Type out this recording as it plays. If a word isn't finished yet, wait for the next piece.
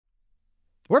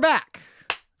We're back.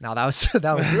 No, that was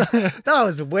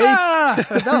way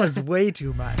that was way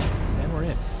too much. And we're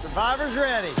in. Survivor's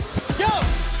ready. Go!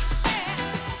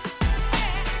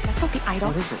 That's not the idol.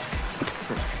 What is it?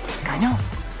 I know.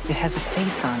 It has a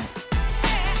face on it.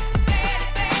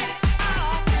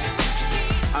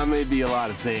 I may be a lot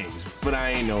of things, but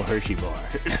I ain't no Hershey bar.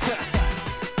 Can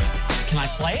I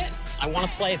play it? I want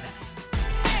to play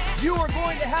that. You are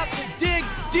going to have to dig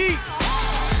deep.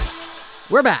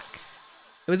 We're back.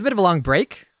 It was a bit of a long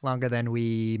break, longer than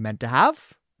we meant to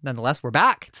have. Nonetheless, we're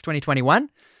back. It's 2021,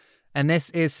 and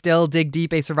this is still Dig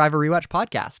Deep, a Survivor Rewatch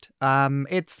podcast.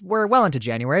 We're well into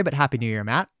January, but Happy New Year,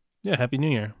 Matt. Yeah, Happy New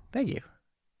Year. Thank you.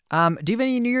 Do you have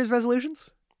any New Year's resolutions?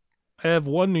 I have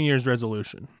one New Year's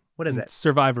resolution. What is it? It's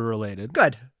Survivor related.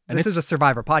 Good. And This is a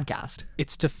Survivor podcast.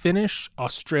 It's to finish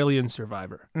Australian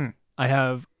Survivor. Mm. I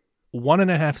have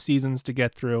 1.5 seasons to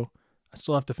get through. I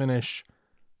still have to finish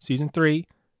season 3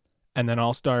 and then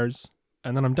All Stars,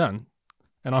 and then I'm done.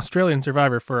 And Australian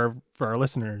Survivor, for our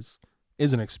listeners,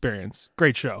 is an experience.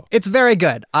 Great show. It's very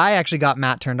good. I actually got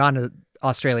Matt turned on to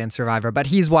Australian Survivor, but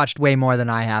he's watched way more than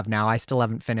I have now. I still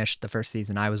haven't finished the first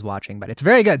season I was watching, but it's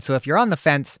very good. So if you're on the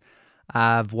fence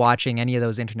of watching any of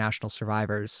those international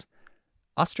survivors,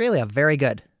 Australia, very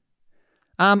good.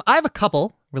 I have a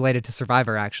couple related to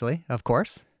Survivor, actually, of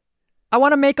course. I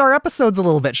want to make our episodes a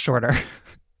little bit shorter.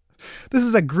 This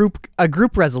is a group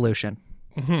resolution.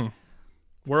 Mm-hmm.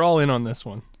 We're all in on this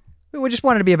one. We just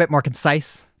wanted to be a bit more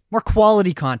concise, more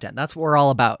quality content. That's what we're all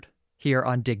about here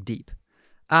on Dig Deep.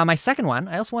 My second one,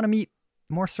 I also want to meet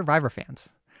more Survivor fans,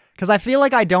 because I feel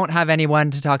like I don't have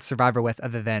anyone to talk Survivor with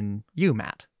other than you,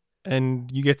 Matt. And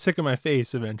you get sick of my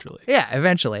face eventually. Yeah,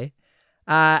 eventually.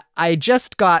 I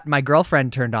just got my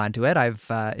girlfriend turned on to it. I've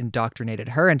indoctrinated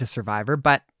her into Survivor,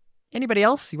 but anybody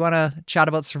else you want to chat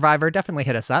about Survivor, definitely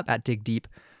hit us up at Dig Deep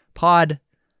Pod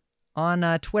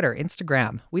on Twitter,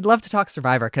 Instagram. We'd love to talk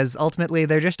Survivor, because ultimately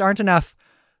there just aren't enough,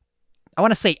 I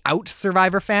want to say, out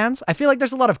Survivor fans. I feel like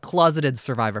there's a lot of closeted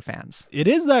Survivor fans. It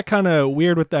is that kind of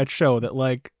weird with that show that,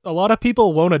 like, a lot of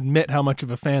people won't admit how much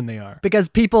of a fan they are. Because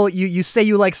people, you say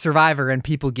you like Survivor and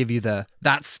people give you the,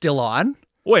 that's still on.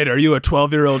 Wait, are you a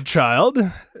 12-year-old child?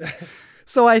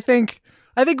 So I think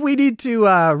we need to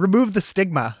remove the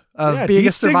stigma of being a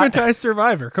destigmatize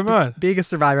Survivor. Come on. Being a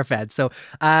Survivor fan. So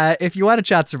if you want to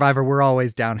chat Survivor, we're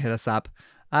always down. Hit us up.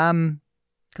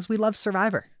 Because we love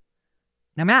Survivor.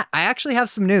 Now, Matt, I actually have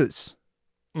some news.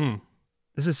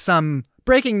 This is some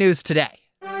breaking news today.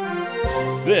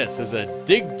 This is a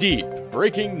Dig Deep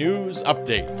breaking news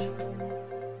update.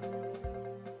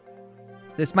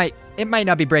 It might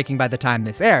not be breaking by the time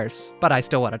this airs, but I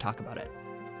still want to talk about it.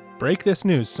 Break this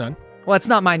news, son. Well, it's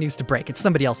not my news to break. It's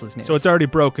somebody else's news. So it's already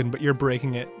broken, but you're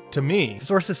breaking it to me.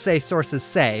 Sources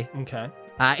say. Okay.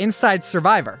 Inside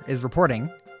Survivor is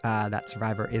reporting that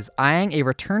Survivor is eyeing a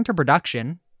return to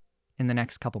production in the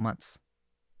next couple months.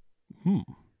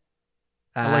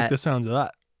 I like the sounds of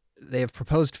that. They have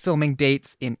proposed filming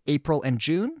dates in April and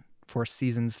June for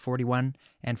seasons 41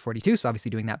 and 42, so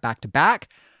obviously doing that back to back.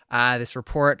 This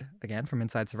report, again, from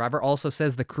Inside Survivor, also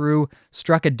says the crew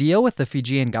struck a deal with the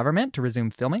Fijian government to resume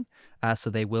filming, so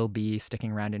they will be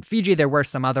sticking around in Fiji. There were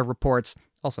some other reports,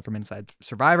 also from Inside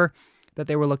Survivor, that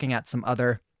they were looking at some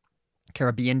other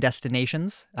Caribbean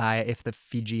destinations if the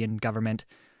Fijian government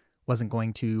wasn't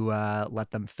going to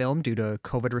let them film due to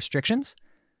COVID restrictions.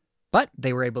 But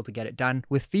they were able to get it done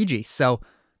with Fiji. So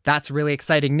that's really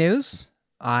exciting news.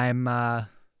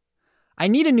 I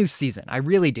need a new season. I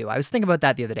really do. I was thinking about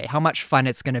that the other day, how much fun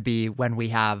it's going to be when we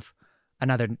have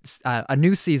a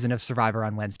new season of Survivor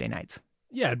on Wednesday nights.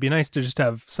 Yeah, it'd be nice to just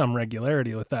have some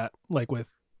regularity with that. Like with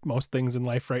most things in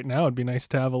life right now, it'd be nice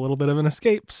to have a little bit of an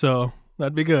escape. So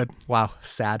that'd be good. Wow,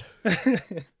 sad.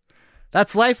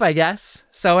 That's life, I guess.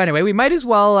 So anyway, we might as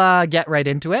well get right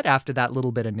into it after that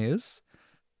little bit of news.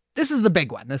 This is the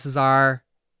big one. This is our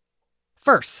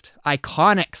first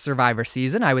iconic Survivor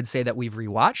season. I would say that we've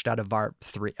rewatched out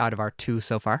of our two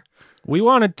so far. We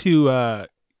wanted to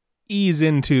ease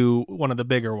into one of the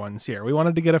bigger ones here. We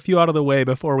wanted to get a few out of the way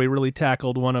before we really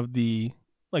tackled one of the,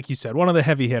 like you said, one of the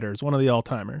heavy hitters, one of the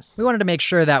all-timers. We wanted to make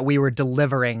sure that we were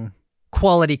delivering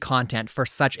quality content for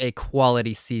such a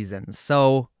quality season.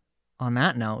 So on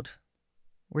that note,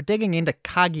 we're digging into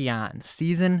Cagayan,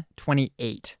 season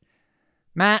 28.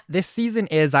 Matt, this season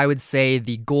is, I would say,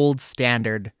 the gold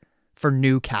standard for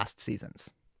new cast seasons.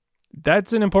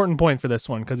 That's an important point for this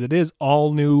one, because it is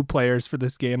all new players for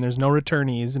this game. There's no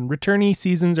returnees, and returnee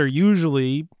seasons are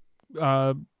usually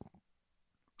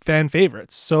fan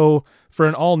favorites. So for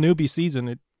an all newbie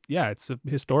season, it's a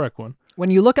historic one.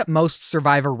 When you look at most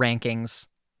Survivor rankings,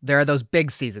 there are those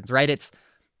big seasons, right? It's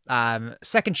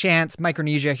Second Chance,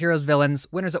 Micronesia, Heroes, Villains,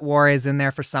 Winners at War is in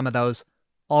there for some of those,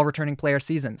 all returning player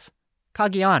seasons.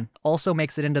 Cagayan also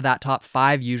makes it into that top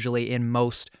 5 usually in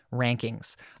most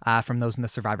rankings from those in the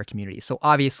Survivor community. So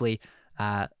obviously,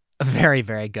 very,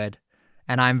 very good.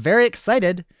 And I'm very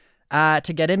excited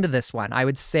to get into this one. I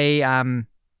would say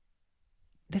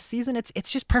this season,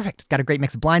 it's just perfect. It's got a great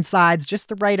mix of blind sides, just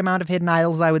the right amount of hidden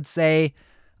idols, I would say,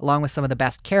 along with some of the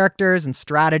best characters and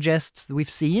strategists that we've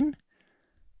seen.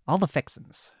 All the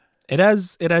fixins. It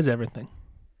has everything.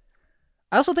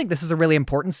 I also think this is a really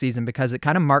important season because it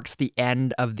kind of marks the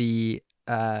end of the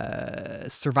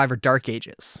Survivor Dark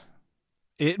Ages.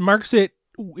 It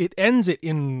ends it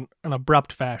in an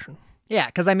abrupt fashion. Yeah,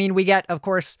 because I mean, we get, of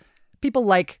course, people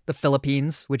like the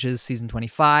Philippines, which is season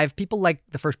 25. People like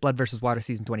the First Blood versus Water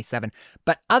season 27.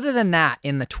 But other than that,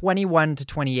 in the 21 to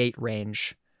 28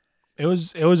 range, it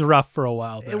was rough for a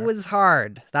while there. It was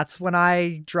hard. That's when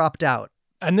I dropped out.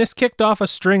 And this kicked off a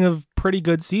string of pretty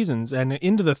good seasons. And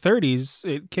into the 30s,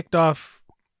 it kicked off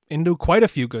into quite a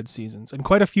few good seasons and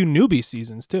quite a few newbie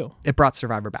seasons, too. It brought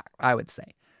Survivor back, I would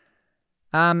say.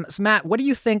 So, Matt, what do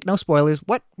you think? No spoilers.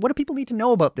 What do people need to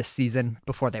know about this season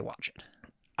before they watch it?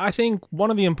 I think one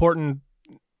of the important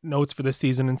notes for this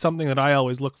season, and something that I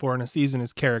always look for in a season,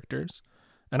 is characters.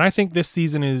 And I think this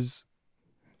season is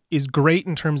great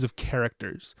in terms of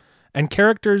characters. And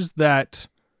characters that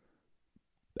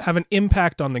have an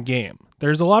impact on the game.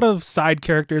 There's a lot of side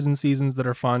characters in seasons that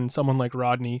are fun. Someone like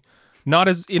Rodney, not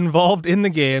as involved in the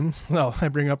game. Well, I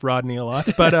bring up Rodney a lot,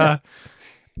 but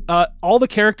all the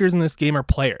characters in this game are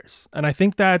players. And I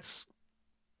think that's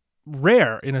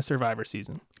rare in a Survivor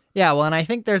season. Yeah, well, and I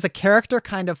think there's a character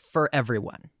kind of for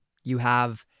everyone. You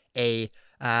have a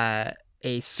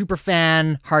super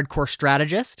fan hardcore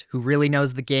strategist who really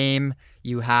knows the game.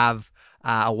 You have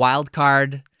a wild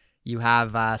card. You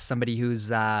have somebody who's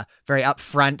very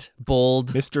upfront,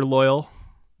 bold. Mr. Loyal.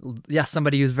 Yeah,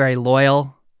 somebody who's very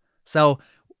loyal. So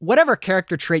whatever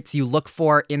character traits you look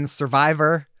for in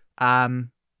Survivor,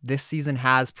 this season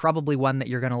has probably one that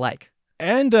you're going to like.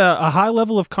 And a high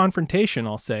level of confrontation,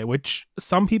 I'll say, which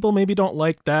some people maybe don't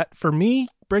like that. For me,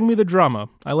 bring me the drama.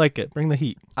 I like it. Bring the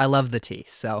heat. I love the tea.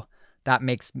 So that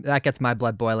gets my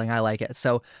blood boiling. I like it.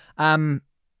 So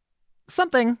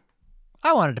something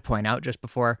I wanted to point out just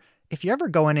before, if you're ever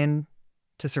going in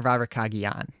to Survivor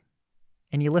Cagayan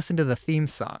and you listen to the theme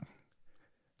song,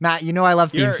 Matt, you know I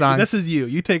love theme songs. This is you.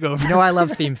 You take over. You know I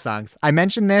love theme songs. I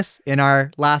mentioned this in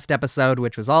our last episode,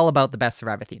 which was all about the best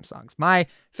Survivor theme songs. My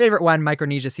favorite one,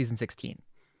 Micronesia Season 16.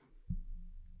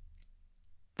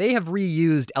 They have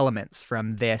reused elements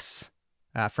from this,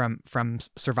 from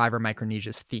Survivor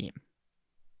Micronesia's theme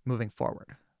moving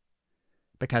forward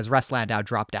because Russ Landau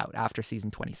dropped out after Season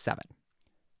 27.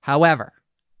 However,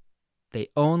 they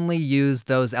only used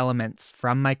those elements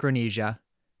from Micronesia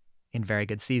in very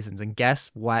good seasons. And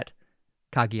guess what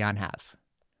Cagayan has?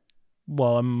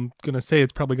 Well, I'm going to say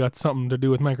it's probably got something to do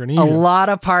with Micronesia. A lot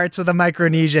of parts of the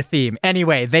Micronesia theme.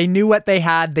 Anyway, they knew what they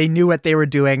had. They knew what they were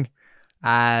doing.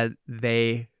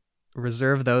 They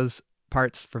reserved those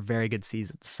parts for very good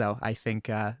seasons. So I think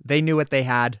they knew what they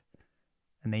had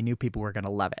and they knew people were going to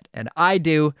love it. And I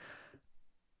do.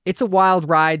 It's a wild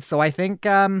ride. So I think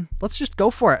let's just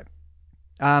go for it.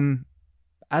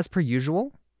 As per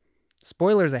usual,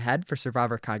 spoilers ahead for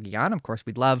Survivor Cagayan. Of course,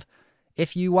 we'd love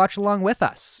if you watch along with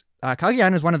us.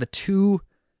 Cagayan is one of the 2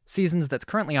 seasons that's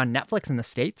currently on Netflix in the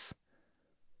States.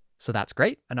 So that's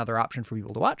great. Another option for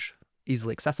people to watch.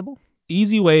 Easily accessible.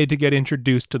 Easy way to get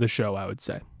introduced to the show, I would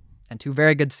say. And 2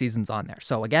 very good seasons on there.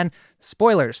 So again,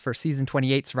 spoilers for Season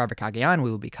 28 Survivor Cagayan.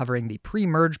 We will be covering the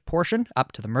pre-merge portion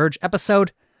up to the merge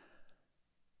episode.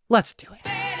 Let's do it.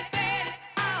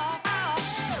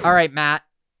 All right, Matt.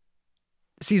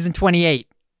 Season 28,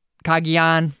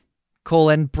 Cagayan,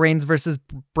 Brains versus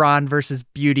Brawn versus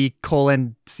Beauty,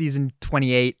 Season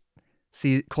 28,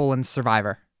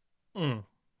 Survivor.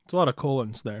 It's a lot of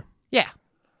colons there. Yeah.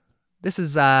 This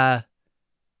is,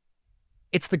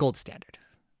 it's the gold standard.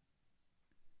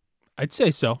 I'd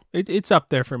say so. It's up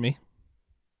there for me.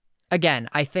 Again,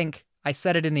 I think I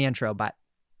said it in the intro, but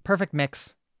perfect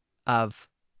mix of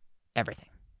everything.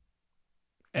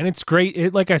 And it's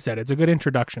great. Like I said, it's a good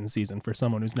introduction season for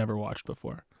someone who's never watched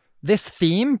before. This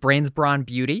theme, Brains, Brawn,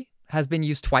 Beauty, has been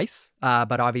used twice,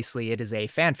 but obviously it is a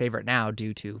fan favorite now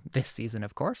due to this season,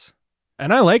 of course.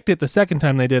 And I liked it the second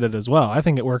time they did it as well. I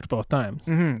think it worked both times.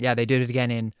 Mm-hmm. Yeah, they did it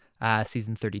again in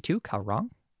season 32, Khao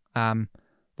Rong.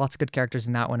 Lots of good characters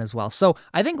in that one as well. So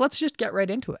I think let's just get right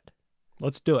into it.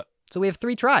 Let's do it. So we have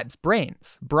 3 tribes,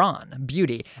 Brains, Brawn,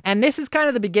 Beauty. And this is kind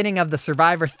of the beginning of the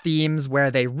Survivor themes where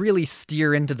they really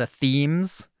steer into the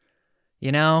themes.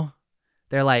 You know,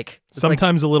 They're like it's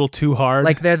Sometimes a little too hard.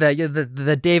 like they're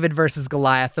the David versus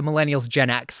Goliath, the millennials Gen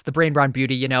X, the brain brown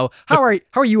beauty. How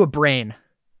are you a brain?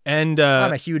 and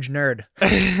I'm a huge nerd.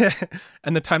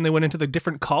 and the time they went into the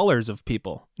different collars of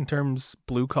people in terms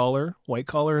blue collar, white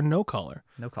collar, and no collar.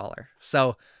 No collar.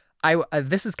 So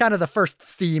this is kind of the first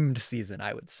themed season,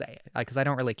 I would say, because I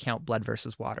don't really count Blood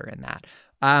versus Water in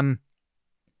that.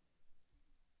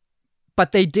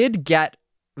 But they did get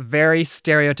very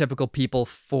stereotypical people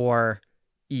for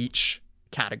each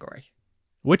category.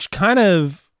 Which kind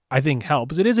of, I think,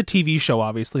 helps. It is a TV show,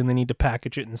 obviously, and they need to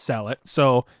package it and sell it.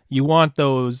 So you want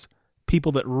those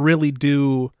people that really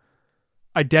do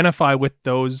identify with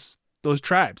those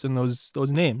tribes and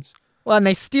those names. Well, and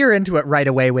they steer into it right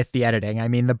away with the editing. I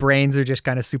mean, the brains are just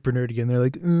kind of super nerdy, and they're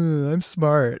like, I'm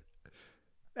smart.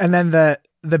 And then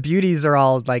the beauties are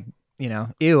all like,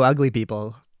 ew, ugly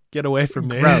people. Get away from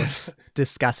me. Gross.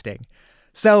 Disgusting.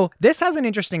 So this has an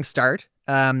interesting start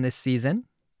this season.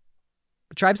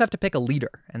 The tribes have to pick a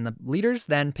leader, and the leaders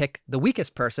then pick the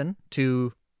weakest person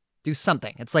to do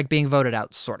something. It's like being voted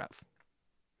out, sort of.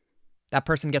 That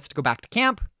person gets to go back to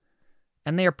camp,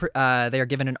 and they are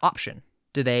given an option.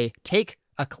 Do they take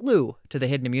a clue to the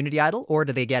hidden immunity idol, or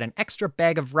do they get an extra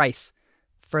bag of rice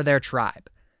for their tribe?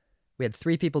 We had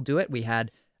 3 people do it. We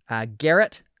had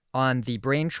Garrett on the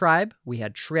Brain tribe, we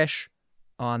had Trish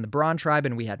on the Brawn tribe,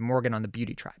 and we had Morgan on the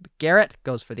Beauty tribe. Garrett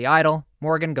goes for the idol,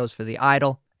 Morgan goes for the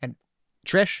idol, and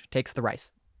Trish takes the rice.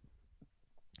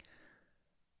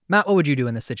 Matt, what would you do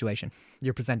in this situation?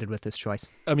 You're presented with this choice.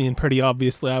 I mean, pretty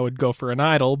obviously I would go for an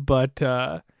idol,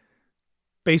 but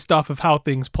based off of how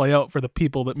things play out for the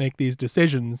people that make these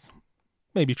decisions,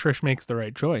 maybe Trish makes the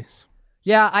right choice.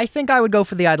 Yeah, I think I would go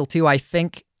for the idol too. I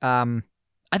think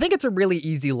it's a really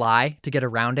easy lie to get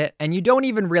around it, and you don't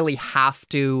even really have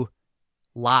to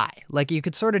lie. Like, you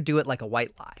could sort of do it like a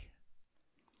white lie.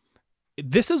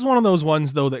 This is one of those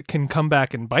ones, though, that can come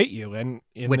back and bite you, and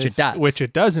Which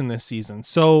it does in this season.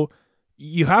 So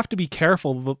you have to be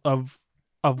careful of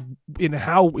in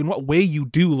what way you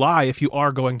do lie if you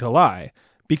are going to lie,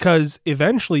 because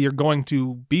eventually you're going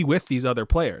to be with these other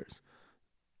players,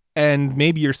 and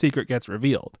maybe your secret gets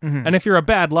revealed. Mm-hmm. And if you're a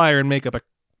bad liar and make up a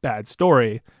bad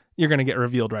story, you're going to get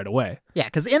revealed right away. Yeah,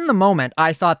 because in the moment,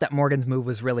 I thought that Morgan's move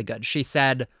was really good. She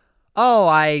said,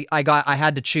 I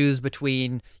had to choose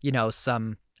between,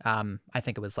 some, I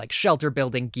think it was like shelter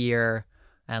building gear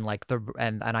and like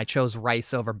and I chose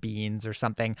rice over beans or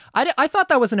something. I thought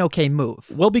that was an okay move.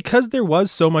 Well, because there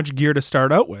was so much gear to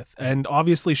start out with, and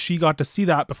obviously she got to see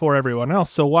that before everyone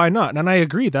else, so why not? And I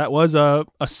agree, that was a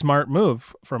smart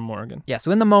move from Morgan. Yeah,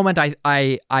 so in the moment,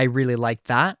 I really liked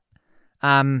that.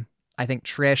 I think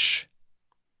Trish,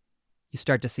 you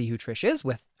start to see who Trish is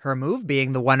with her move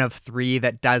being the one of 3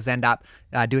 that does end up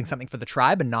doing something for the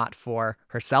tribe and not for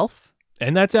herself.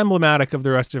 And that's emblematic of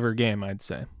the rest of her game, I'd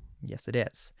say. Yes, it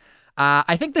is.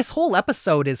 I think this whole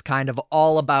episode is kind of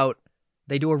all about,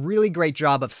 they do a really great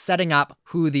job of setting up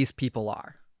who these people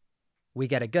are. We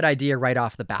get a good idea right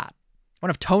off the bat.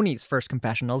 One of Tony's first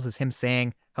confessionals is him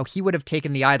saying how he would have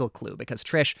taken the idol clue because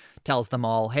Trish tells them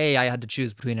all, hey, I had to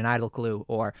choose between an idol clue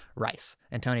or rice.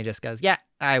 And Tony just goes, yeah,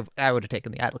 I would have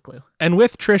taken the idol clue. And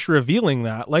with Trish revealing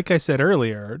that, like I said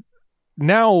earlier,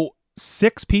 now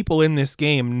 6 people in this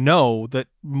game know that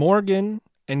Morgan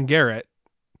and Garrett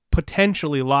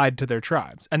potentially lied to their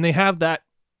tribes. And they have that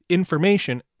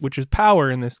information, which is power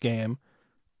in this game,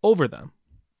 over them.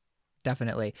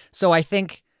 Definitely. So I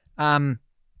think that's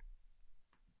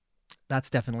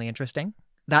definitely interesting.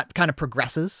 That kind of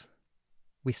progresses.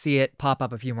 We see it pop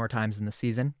up a few more times in the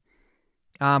season.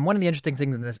 One of the interesting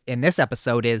things in this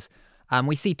episode is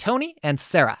we see Tony and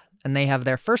Sarah, and they have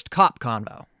their first cop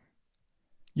convo.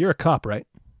 You're a cop, right?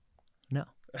 No.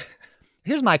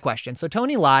 Here's my question. So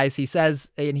Tony lies. He says,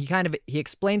 and he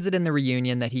explains it in the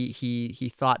reunion that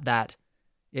he thought that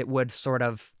it would sort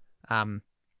of,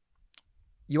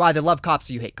 you either love cops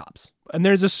or you hate cops. And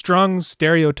there's a strong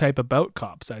stereotype about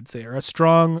cops, I'd say, or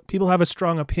people have a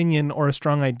strong opinion or a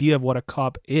strong idea of what a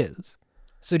cop is.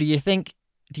 So do you think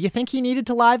he needed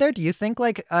to lie there? Do you think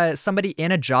like somebody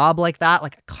in a job like that,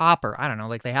 like a cop, or I don't know,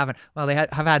 like they have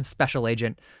had Special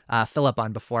Agent Philip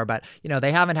on before, but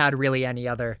they haven't had really any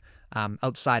other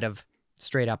outside of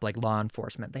straight up like law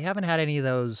enforcement. They haven't had any of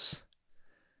those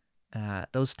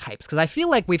types, because I feel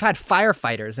like we've had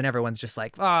firefighters and everyone's just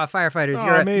like,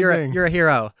 firefighters, you're a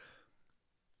hero.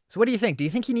 So what do you think? Do you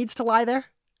think he needs to lie there?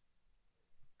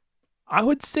 I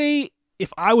would say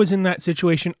if I was in that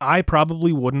situation, I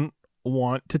probably wouldn't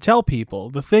want to tell people.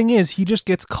 The thing is, he just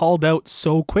gets called out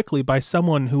so quickly by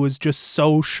someone who is just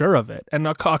so sure of it, and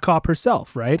a cop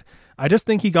herself, right? I just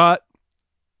think he got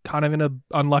kind of in a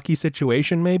unlucky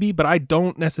situation maybe, but I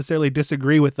don't necessarily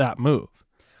disagree with that move.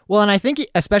 Well, and I think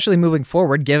especially moving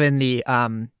forward, given the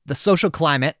social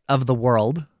climate of the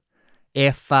world,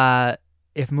 if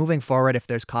moving forward, if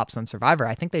there's cops on Survivor,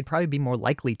 I think they'd probably be more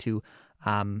likely to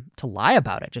lie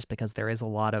about it, just because there is a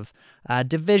lot of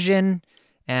division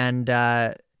and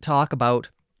talk about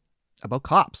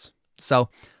cops. So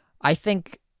I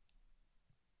think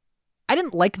I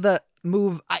didn't like the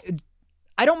move.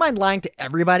 I don't mind lying to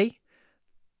everybody,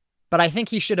 but I think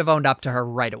he should have owned up to her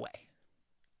right away.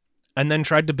 And then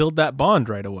tried to build that bond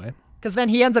right away. Because then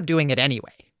he ends up doing it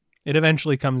anyway. It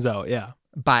eventually comes out, yeah.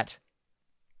 But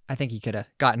I think he could have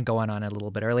gotten going on it a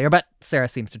little bit earlier, but Sarah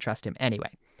seems to trust him anyway.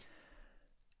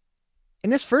 In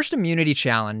this first immunity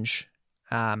challenge,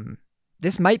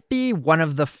 this might be one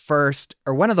of the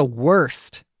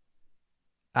worst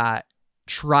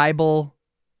tribal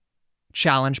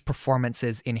challenge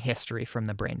performances in history from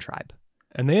the Brain Tribe.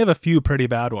 And they have a few pretty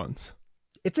bad ones.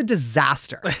 It's a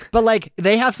disaster. But like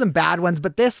they have some bad ones,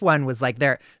 but this one was like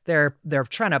they're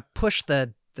trying to push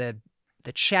the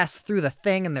chest through the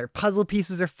thing and their puzzle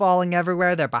pieces are falling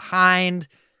everywhere. They're behind.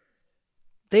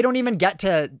 They don't even get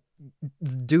to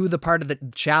do the part of the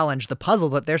challenge, the puzzle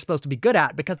that they're supposed to be good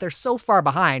at, because they're so far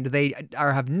behind. They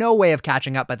have no way of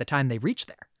catching up by the time they reach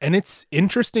there. And it's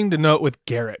interesting to note with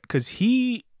Garrett, because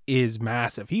he is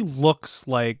massive. He looks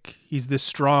like he's this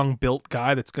strong built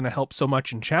guy that's going to help so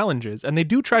much in challenges. And they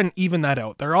do try and even that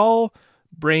out. They're all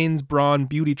brains, brawn,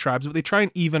 beauty tribes, but they try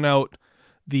and even out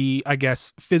the, I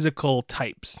guess, physical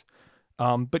types.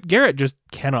 But Garrett just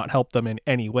cannot help them in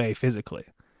any way physically.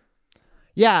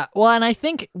 Yeah, well, and I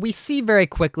think we see very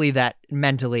quickly that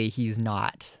mentally he's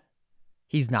not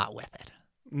with it.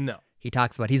 No. He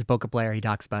talks about, he's a poker player. He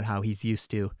talks about how he's used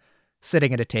to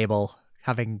sitting at a table,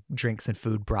 having drinks and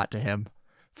food brought to him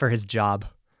for his job.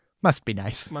 Must be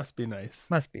nice. Must be nice.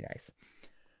 Must be nice.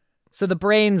 So the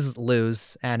Brains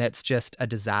lose, and it's just a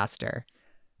disaster.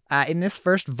 In this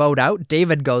first vote out,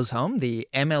 David goes home, the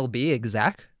MLB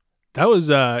exec. That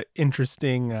was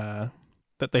interesting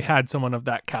that they had someone of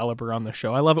that caliber on the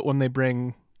show. I love it when they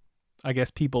bring, I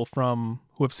guess, people from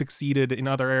who have succeeded in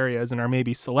other areas and are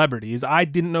maybe celebrities. I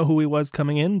didn't know who he was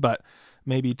coming in, but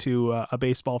maybe to a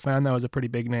baseball fan, that was a pretty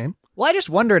big name. Well, I just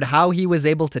wondered how he was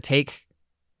able to take,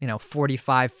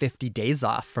 45, 50 days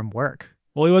off from work.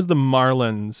 Well, he was the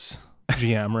Marlins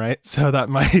GM, right? So that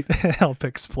might help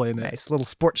explain it. Nice little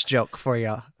sports joke for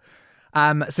you.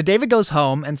 So David goes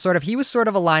home, and he was sort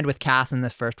of aligned with Cass in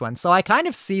this first one. So I kind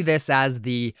of see this as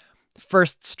the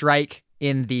first strike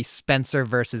in the Spencer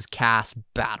versus Cass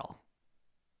battle.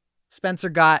 Spencer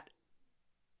got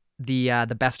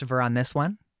the best of her on this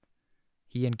one.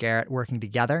 He and Garrett working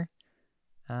together.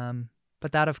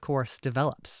 But that, of course,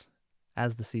 develops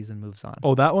as the season moves on.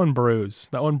 Oh, that one brews.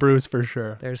 That one brews for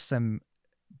sure. There's some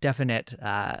definite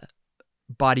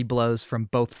body blows from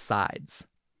both sides.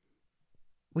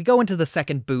 We go into the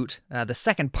second boot, the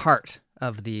second part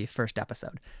of the first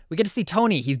episode. We get to see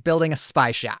Tony. He's building a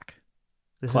spy shack.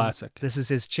 Classic. This is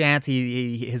his chance.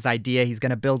 His idea. He's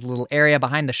going to build a little area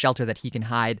behind the shelter that he can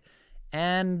hide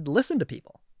and listen to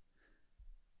people,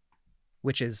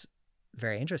 which is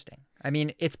very interesting. I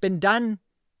mean, it's been done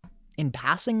in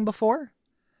passing before.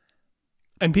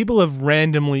 And people have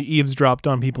randomly eavesdropped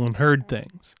on people and heard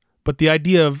things. But the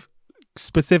idea of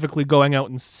specifically going out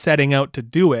and setting out to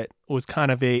do it was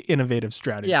kind of a innovative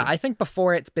strategy. Yeah, I think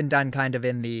before it's been done kind of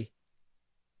in the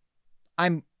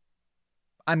I'm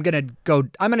gonna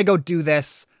go do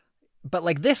this, but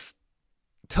like this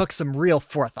took some real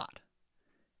forethought.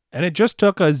 And it just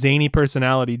took a zany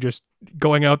personality just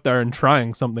going out there and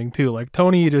trying something too. Like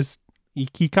Tony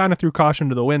he kind of threw caution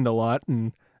to the wind a lot,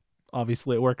 and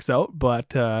obviously it works out,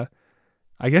 but I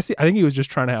think he was just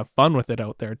trying to have fun with it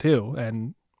out there too.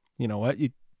 And you know what?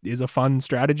 It is a fun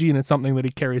strategy, and it's something that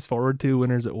he carries forward to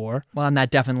Winners at War. Well, and that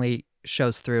definitely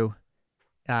shows through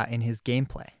in his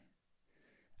gameplay.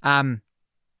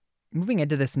 Moving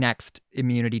into this next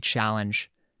immunity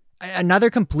challenge, another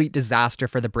complete disaster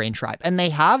for the Brain Tribe. And they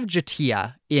have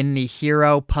Jatia in the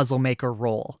hero puzzle maker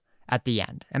role at the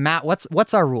end. And Matt,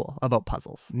 what's our rule about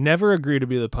puzzles? Never agree to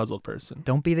be the puzzle person.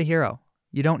 Don't be the hero.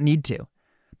 You don't need to.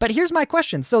 But here's my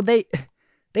question. So they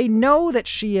know that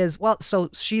she is, so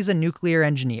she's a nuclear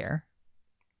engineer.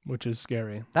 Which is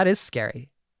scary. That is scary.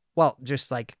 Well,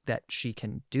 just like that she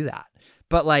can do that.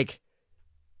 But like,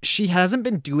 she hasn't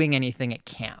been doing anything at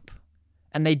camp.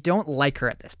 And they don't like her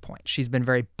at this point. She's been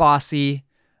very bossy.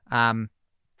 So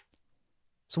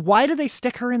why do they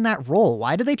stick her in that role?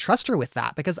 Why do they trust her with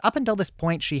that? Because up until this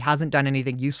point, she hasn't done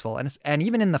anything useful. And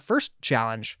even in the first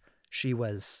challenge, she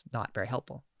was not very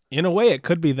helpful. In a way, it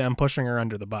could be them pushing her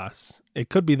under the bus. It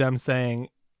could be them saying,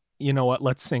 you know what,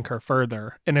 let's sink her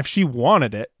further. And if she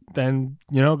wanted it, then,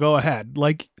 go ahead.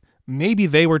 Like, maybe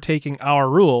they were taking our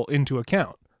rule into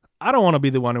account. I don't want to be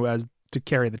the one who has to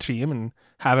carry the team and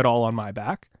have it all on my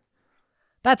back.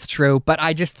 That's true, but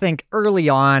I just think early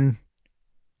on,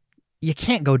 you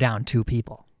can't go down 2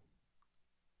 people.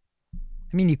 I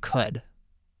mean, you could.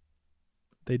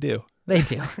 They do. They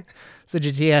do. So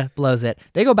Jatia blows it.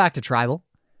 They go back to tribal.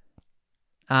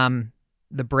 The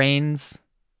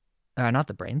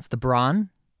Brawn,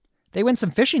 they win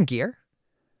some fishing gear.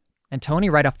 And Tony,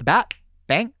 right off the bat,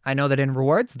 bang. I know that in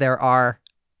rewards, there are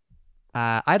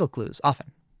idol clues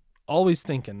often. Always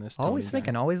thinking this. Always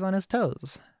thinking, always on his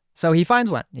toes. So he finds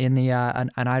one in the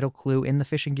an idol clue in the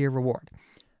fishing gear reward.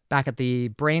 Back at the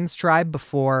Brains tribe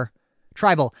before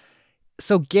tribal.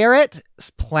 So Garrett's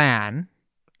plan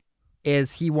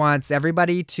is he wants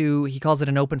everybody he calls it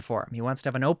an open forum. He wants to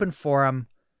have an open forum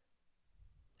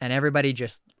and everybody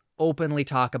just openly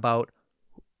talk about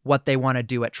what they want to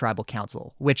do at tribal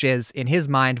council, which is, in his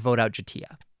mind, vote out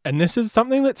Jatia. And this is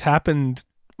something that's happened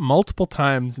multiple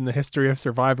times in the history of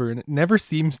Survivor, and it never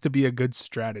seems to be a good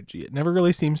strategy. It never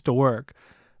really seems to work.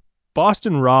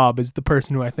 Boston Rob is the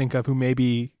person who I think of who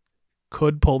maybe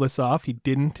could pull this off. He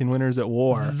didn't in Winners at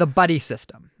War. The buddy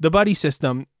system.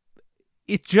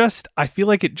 I feel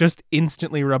like it just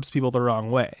instantly rubs people the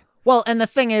wrong way. Well, and the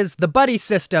thing is, the buddy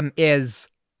system is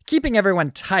keeping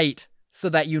everyone tight so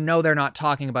that they're not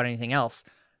talking about anything else.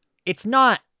 It's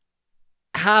not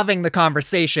having the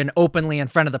conversation openly in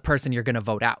front of the person you're going to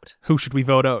vote out. Who should we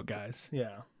vote out, guys?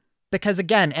 Yeah. Because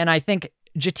again, and I think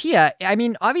Jatia, I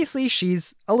mean, obviously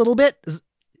she's a little bit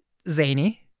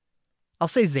zany. I'll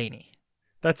say zany.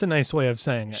 That's a nice way of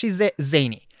saying it. She's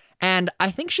zany. And I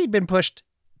think she'd been pushed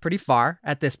pretty far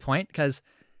at this point because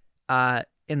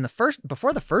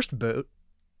before the first boot,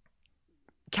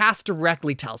 Cass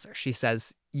directly tells her, she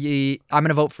says, I'm going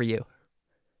to vote for you.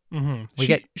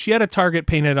 Mm-hmm. She had a target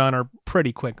painted on her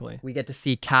pretty quickly. We get to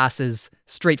see Cass's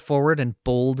straightforward and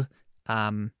bold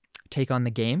take on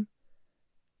the game.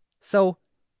 So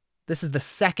this is the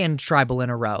second tribal in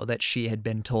a row that she had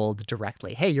been told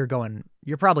directly, hey, you're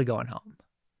probably going home.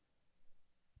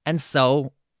 And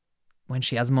so when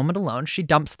she has a moment alone, she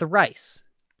dumps the rice.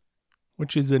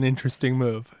 Which is an interesting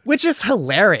move. Which is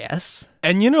hilarious.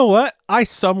 And you know what? I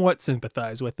somewhat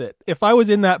sympathize with it. If I was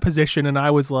in that position and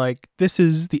I was like, this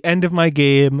is the end of my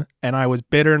game, and I was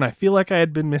bitter and I feel like I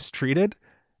had been mistreated,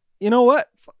 you know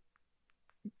what?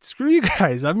 Screw you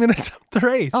guys. I'm going to dump the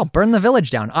rice. Oh, burn the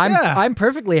village down. I'm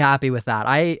perfectly happy with that.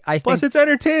 I think, plus, it's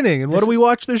entertaining. And what do we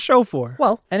watch this show for?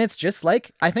 Well, and it's just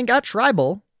like, I think at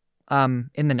Tribal, in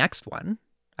the next one,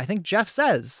 I think Jeff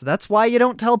says, that's why you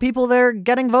don't tell people they're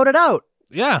getting voted out.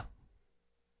 Yeah.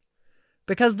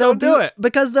 Because they'll do it.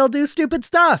 Because they'll do stupid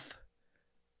stuff.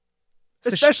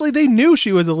 Especially they knew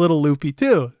she was a little loopy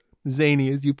too. Zany,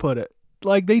 as you put it.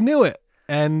 Like, they knew it.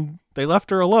 And they left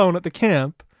her alone at the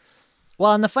camp.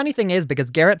 Well, and the funny thing is,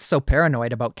 because Garrett's so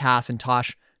paranoid about Cass and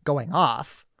Tosh going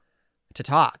off to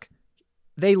talk,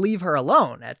 they leave her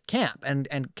alone at camp. And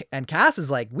Cass is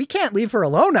like, we can't leave her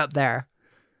alone up there.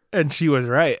 And she was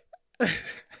right.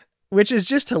 Which is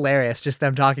just hilarious, just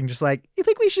them talking, just like, you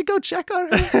think we should go check on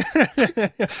her?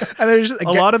 And they're just,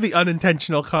 a lot of the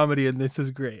unintentional comedy in this is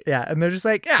great. Yeah, and they're just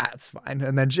like, yeah, it's fine.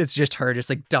 And then it's just her just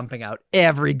like dumping out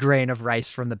every grain of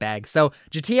rice from the bag. So,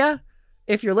 Jatia,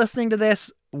 if you're listening to this,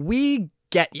 we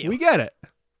get you. We get it.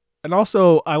 And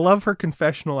also, I love her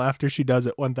confessional after she does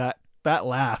it when that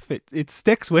laugh, it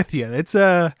sticks with you. It's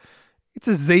a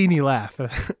zany laugh.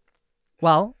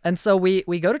 Well, and so we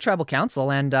go to tribal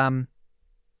council and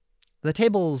the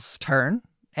tables turn,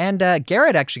 and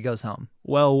Garrett actually goes home.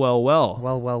 Well.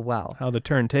 How the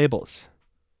turntables.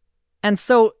 And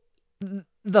so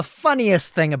the funniest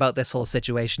thing about this whole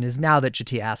situation is now that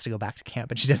Jatia has to go back to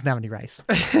camp and she doesn't have any rice.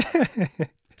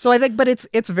 So I think, but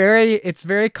it's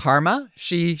very karma.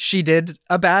 She did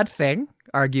a bad thing,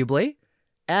 arguably,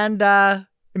 and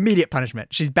immediate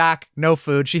punishment. She's back, no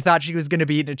food. She thought she was going to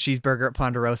be eating a cheeseburger at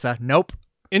Ponderosa. Nope.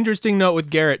 Interesting note with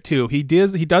Garrett too. He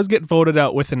does get voted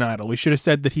out with an idol. We should have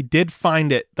said that he did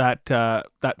find it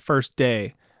that first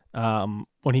day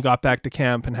when he got back to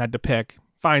camp and had to pick.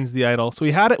 Finds the idol, so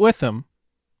he had it with him.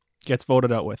 Gets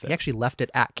voted out with it. He actually left it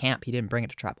at camp. He didn't bring it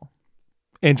to tribal.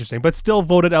 Interesting, but still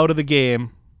voted out of the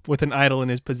game with an idol in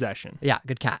his possession. Yeah,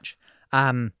 good catch.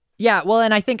 Yeah, well,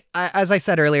 and I think, as I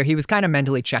said earlier, he was kind of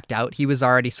mentally checked out. He was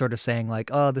already sort of saying like,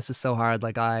 oh, this is so hard.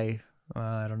 Like, I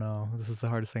don't know. This is the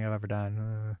hardest thing I've ever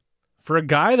done. For a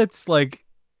guy that's like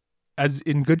as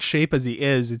in good shape as he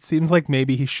is, it seems like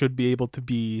maybe he should be able to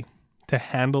to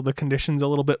handle the conditions a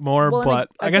little bit more, Well, and but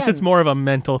I guess it's again- more of a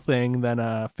mental thing than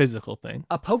a physical thing.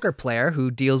 A poker player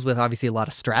who deals with obviously a lot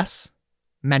of stress,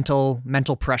 mental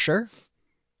pressure.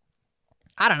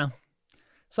 I don't know.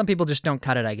 Some people just don't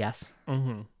cut it, I guess.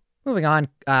 Mm-hmm. Moving on,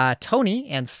 Tony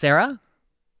and Sarah,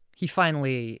 he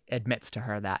finally admits to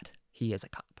her that he is a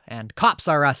cop. And Cops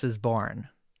R Us is born.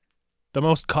 The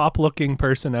most cop-looking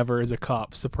person ever is a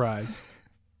cop. Surprise.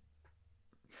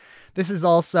 This is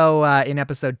also in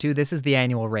episode 2. This is the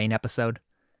annual rain episode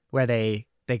where they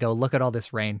go, look at all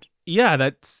this rain. Yeah,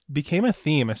 that became a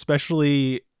theme,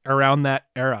 especially around that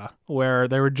era where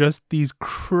there were just these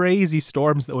crazy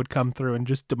storms that would come through and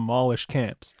just demolish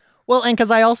camps. Well, and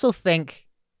because I also think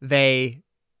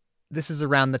this is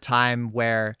around the time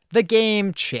where the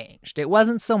game changed. It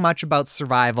wasn't so much about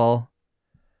survival,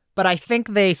 but I think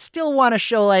they still want to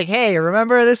show like, hey,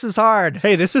 remember, this is hard.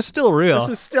 Hey, this is still real.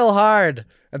 This is still hard.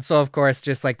 And so, of course,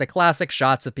 just like the classic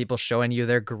shots of people showing you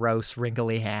their gross,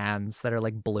 wrinkly hands that are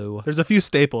like blue. There's a few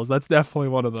staples. That's definitely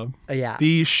one of them. Yeah.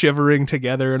 The shivering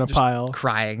together in a Just pile.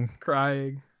 Crying.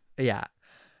 Crying. Yeah.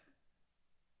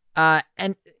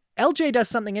 And LJ does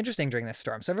something interesting during this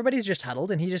storm. So everybody's just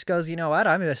huddled and he just goes, you know what?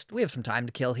 We have some time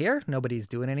to kill here. Nobody's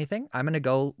doing anything. I'm going to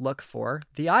go look for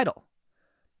the idol.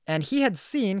 And he had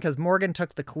seen, because Morgan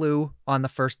took the clue on the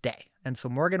first day. And so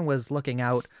Morgan was looking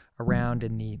out around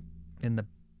in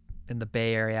the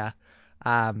Bay Area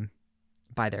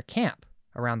by their camp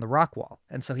around the rock wall.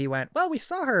 And so he went, well, I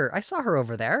saw her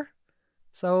over there.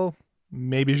 So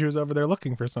Maybe she was over there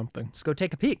looking for something. let's go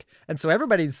take a peek. And so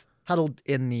everybody's huddled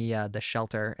in the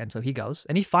shelter. And so he goes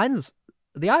and he finds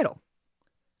the idol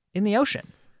in the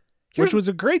ocean. Which was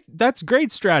that's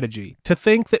great strategy to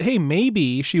think that, hey,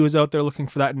 maybe she was out there looking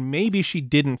for that and maybe she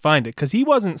didn't find it because he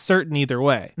wasn't certain either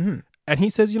way. Mm-hmm. And he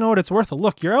says, you know what, it's worth a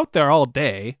look. You're out there all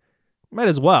day. Might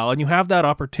as well. And you have that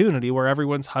opportunity where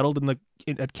everyone's huddled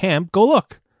at camp. Go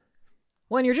look.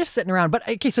 Well, and you're just sitting around. But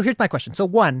okay, so here's my question.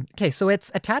 So so it's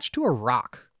attached to a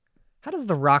rock. How does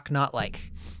the rock not I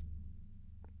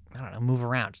don't know, move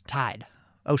around? Tide,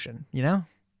 ocean, you know?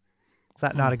 Is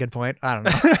that not a good point? I don't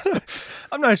know.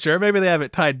 I'm not sure. Maybe they have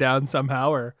it tied down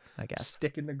somehow or I guess.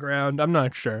 stick in the ground. I'm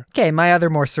not sure. Okay, my other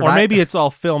more survival. Or maybe it's all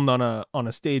filmed on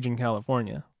a stage in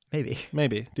California. Maybe.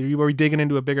 Maybe. Were we digging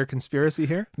into a bigger conspiracy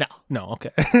here? No. No,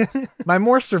 okay. My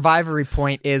more survivory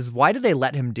point is, why did they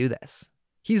let him do this?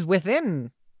 He's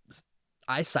within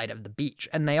eyesight of the beach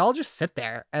and they all just sit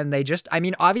there and they just,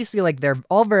 obviously like they're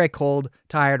all very cold,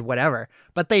 tired, whatever,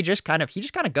 but he just kind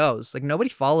of goes. Like nobody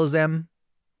follows him.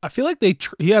 I feel like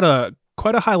he had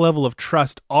quite a high level of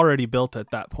trust already built at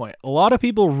that point. A lot of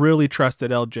people really trusted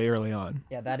LJ early on.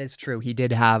 Yeah, that is true. He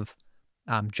did have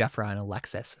Jeffra and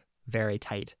Alexis very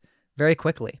tight, very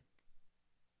quickly.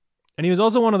 And he was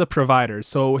also one of the providers,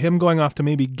 so him going off to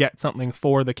maybe get something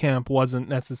for the camp wasn't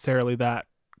necessarily that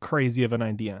crazy of an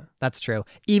idea. That's true.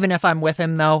 Even if I'm with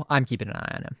him, though, I'm keeping an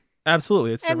eye on him.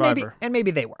 Absolutely, it's Survivor. And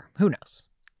maybe they were. Who knows?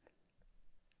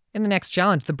 In the next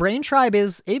challenge, the Brain Tribe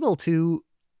is able to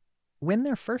win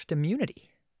their first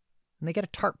immunity. And they get a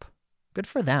tarp. Good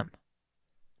for them.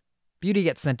 Beauty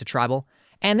gets sent to tribal.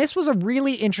 And this was a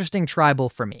really interesting tribal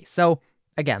for me. So,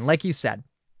 again, like you said,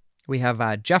 we have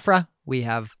Jeffra, we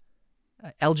have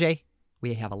LJ,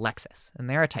 we have Alexis, and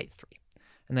they're a tight 3.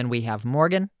 And then we have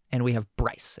Morgan, and we have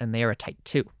Bryce, and they are a tight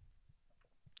 2.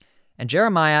 And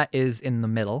Jeremiah is in the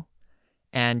middle,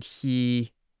 and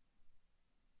he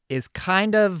is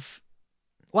kind of,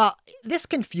 well, this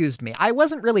confused me. I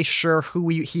wasn't really sure who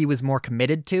he was more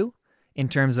committed to in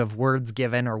terms of words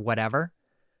given or whatever.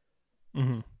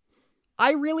 Mm-hmm.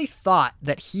 I really thought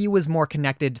that he was more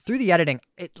connected through the editing.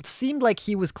 It seemed like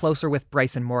he was closer with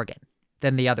Bryce and Morgan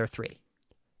than the other 3.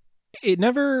 It's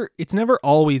never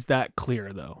always that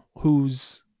clear though.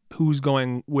 Who's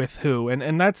going with who,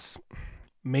 and that's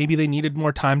maybe they needed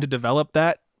more time to develop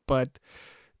that, but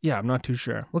yeah, I'm not too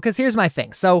sure. Well, because here's my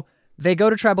thing. So they go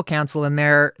to tribal council and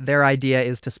their idea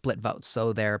is to split votes.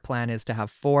 So their plan is to have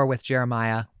 4 with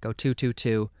Jeremiah, go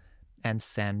 2-2-2, and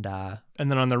send and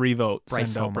then on the revote,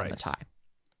 Bryce send out home on the Bryce. tie.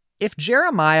 If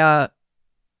Jeremiah,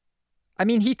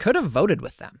 he could have voted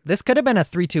with them. This could have been a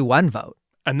 3-2-1 vote.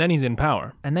 And then he's in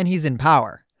power. And then he's in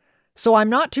power. So I'm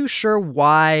not too sure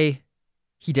why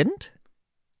he didn't.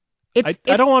 I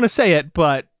don't want to say it,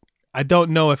 but I don't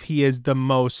know if he is the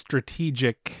most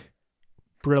strategic,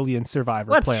 brilliant Survivor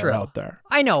That's player true. out there.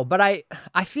 I know, but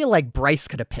I feel like Bryce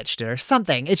could have pitched it or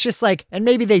something. It's just like, and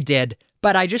maybe they did,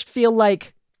 but I just feel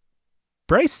like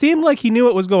Bryce seemed like he knew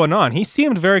what was going on. He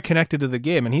seemed very connected to the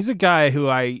game, and he's a guy who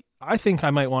I think I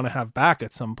might want to have back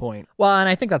at some point. Well, and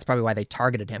I think that's probably why they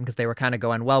targeted him, because they were kind of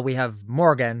going, well, we have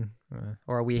Morgan,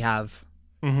 or we have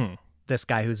Mm-hmm. this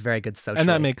guy who's very good socially. And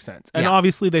that makes sense. And Yeah.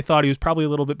 obviously they thought he was probably a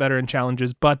little bit better in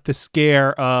challenges, but the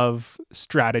scare of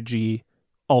strategy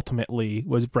ultimately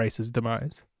was Bryce's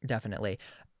demise. Definitely.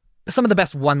 Some of the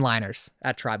best one-liners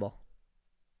at Tribal.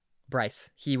 Bryce.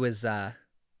 He was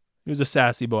He was a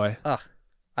sassy boy.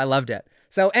 I loved it.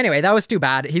 So anyway, that was too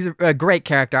bad. He's a great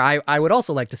character. I would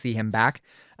also like to see him back.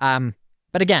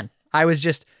 But again, I was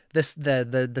just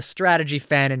the strategy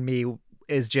fan in me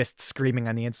is just screaming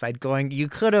on the inside, going, "You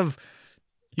could have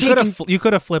You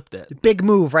could have flipped it. big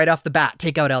move right off the bat,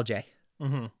 take out LJ."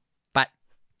 Mm-hmm. But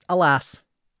alas,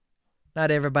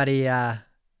 not everybody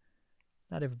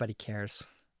cares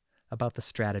about the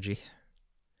strategy.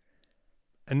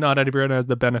 And not everyone has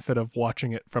the benefit of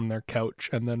watching it from their couch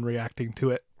and then reacting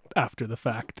to it after the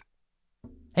fact.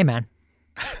 Hey man,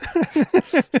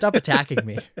 stop attacking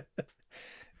me.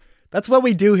 That's what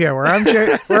we do here. We're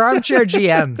armchair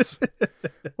GMs.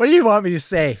 What do you want me to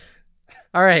say?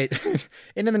 All right.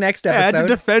 Into the next I had episode.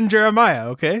 to defend Jeremiah,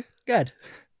 okay? Good.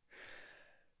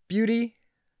 Beauty,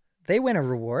 they win a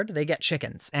reward. They get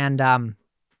chickens. And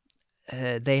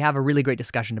they have a really great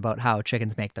discussion about how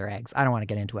chickens make their eggs. I don't want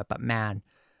to get into it, but man,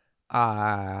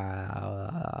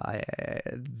 that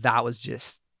was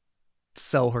just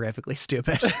so horrifically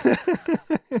stupid.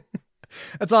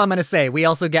 That's all I'm going to say. We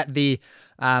also get the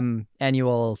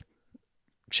annual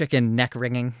chicken neck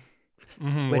ringing.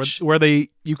 Mm-hmm. Which- where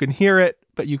you can hear it,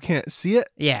 but you can't see it.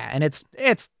 Yeah, and it's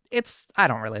I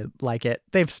don't really like it.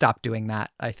 They've stopped doing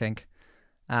that, I think.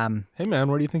 Hey man,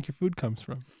 where do you think your food comes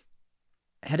from?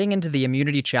 Heading into the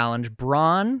immunity challenge,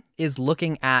 Braun is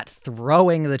looking at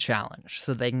throwing the challenge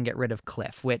so they can get rid of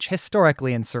Cliff, which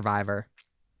historically in Survivor,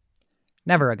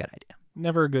 never a good idea.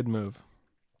 Never a good move.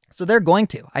 So they're going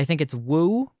to. I think it's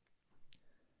Wu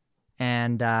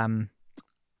and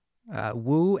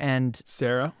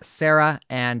Sarah. Sarah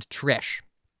and Trish.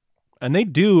 And they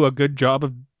do a good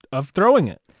job of throwing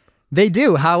it. They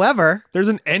do. However, There's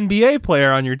an NBA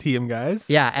player on your team, guys.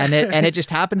 yeah, and it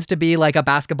just happens to be like a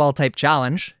basketball type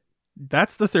challenge.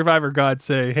 That's the Survivor God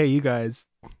say, hey, you guys,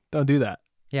 don't do that.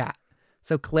 Yeah.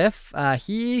 So Cliff,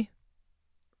 he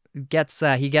gets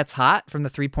hot from the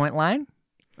 3-point line.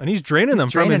 And he's draining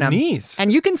them from draining his them. knees.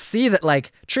 And you can see that,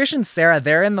 like, Trish and Sarah,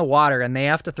 they're in the water and they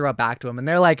have to throw it back to him. And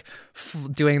they're, like,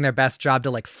 doing their best job to,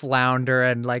 like, flounder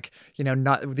and, like, you know,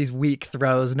 not these weak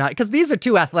throws. Not because these are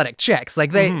two athletic chicks.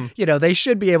 Like, they, you know, they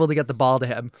should be able to get the ball to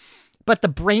him. But the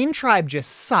Brain Tribe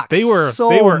just sucks They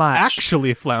were much.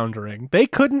 actually floundering. They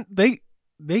couldn't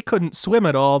swim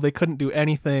at all. They couldn't do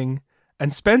anything.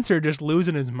 And Spencer just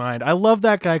losing his mind. I love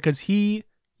that guy because you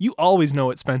always know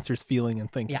what Spencer's feeling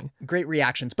and thinking. Yeah, great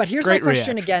reactions. But here's Great my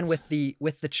question again with the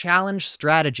challenge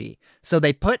strategy. So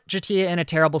they put Jatia in a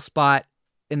terrible spot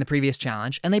in the previous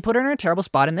challenge, and they put her in a terrible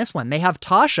spot in this one. They have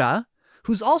Tasha,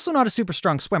 who's also not a super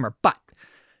strong swimmer, but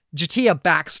Jatia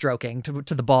backstroking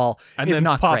to the ball And is then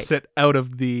not pops great. it out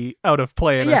of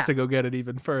play and Yeah. has to go get it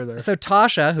even further. So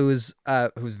Tasha, who's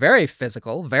very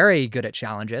physical, very good at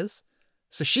challenges,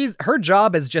 so her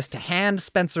job is just to hand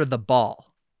Spencer the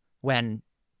ball when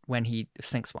he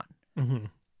sinks one. Mm-hmm.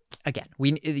 Again,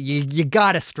 you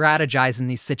gotta strategize in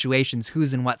these situations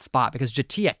who's in what spot because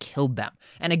Jatia killed them.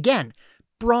 And again,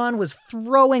 Braun was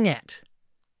throwing it.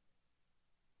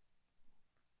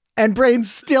 And Brain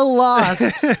still lost.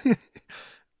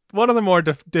 One of the more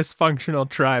dysfunctional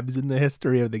tribes in the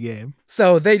history of the game.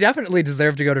 So they definitely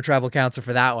deserve to go to tribal council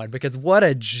for that one because what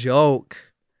a joke.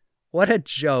 What a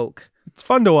joke. It's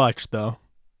fun to watch, though.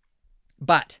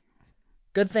 But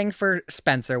good thing for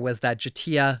Spencer was that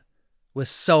Jatia was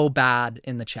so bad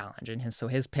in the challenge. And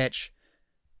his pitch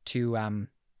to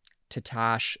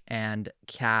Tosh and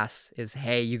Cass is,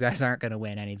 hey, you guys aren't going to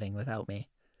win anything without me.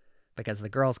 Because the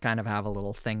girls kind of have a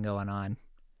little thing going on.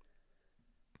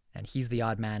 And he's the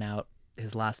odd man out.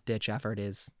 His last ditch effort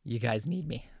is, you guys need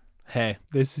me. Hey,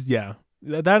 this is,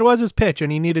 that was his pitch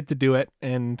and he needed to do it.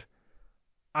 And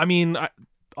I mean,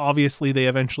 obviously they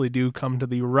eventually do come to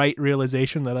the right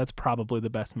realization that that's probably the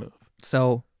best move.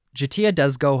 So Jatia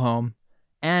does go home.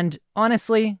 And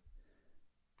honestly,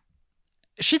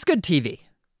 she's good TV.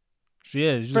 She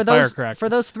is. She's a firecracker. For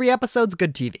those 3 episodes,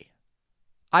 good TV.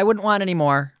 I wouldn't want any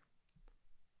more.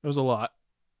 It was a lot.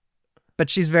 But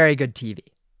she's very good TV.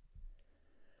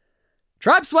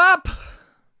 Tribe swap!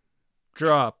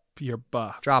 Drop your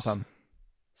buffs. Drop them.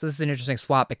 So this is an interesting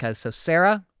swap because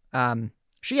Sarah,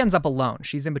 she ends up alone.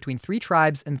 She's in between 3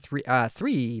 tribes and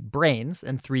 3 brains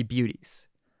and 3 beauties.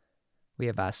 We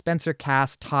have Spencer,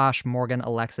 Cass, Tosh, Morgan,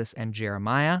 Alexis, and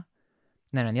Jeremiah.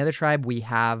 And then on the other tribe, we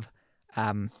have,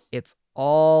 it's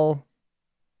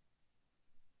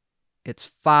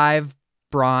 5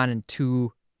 brawn and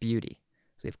 2 beauty.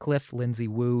 we have Cliff, Lindsay,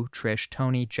 Wu, Trish,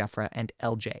 Tony, Jeffra, and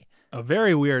LJ. A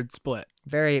very weird split.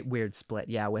 Very weird split,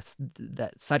 yeah, with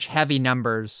such heavy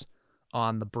numbers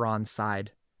on the bronze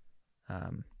side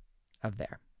of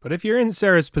there. But if you're in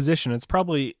Sarah's position, it's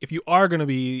probably, if you are going to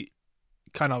be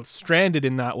kind of stranded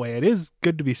in that way, it is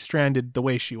good to be stranded the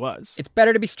way she was. It's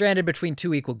better to be stranded between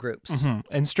two equal groups. Mm-hmm.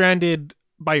 And stranded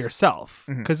by yourself.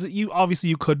 Because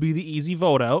you could be the easy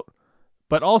vote out,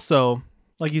 but also,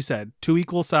 like you said, two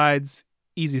equal sides,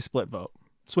 easy split vote.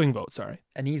 Swing vote, sorry.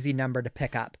 An easy number to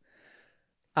pick up.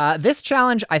 This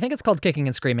challenge, I think it's called Kicking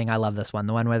and Screaming. I love this one.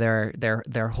 The one where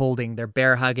they're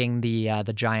bear hugging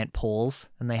the giant poles,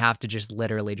 and they have to just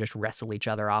literally just wrestle each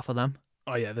other off of them.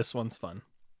 Oh yeah, this one's fun.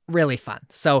 Really fun.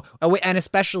 So, and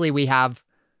especially we have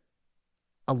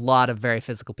a lot of very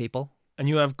physical people. And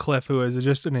you have Cliff, who is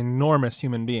just an enormous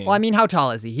human being. Well, I mean, how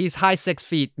tall is he? He's high 6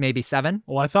 feet, maybe 7.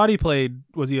 Well, I thought he played,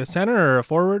 was he a center or a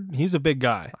forward? He's a big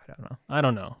guy. I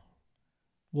don't know.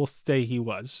 We'll say he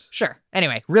was. Sure.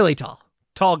 Anyway, really tall.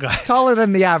 Tall guy. Taller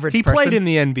than the average He person. played in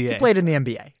the NBA. He played in the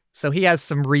NBA. So he has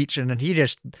some reach, and he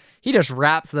just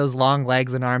wraps those long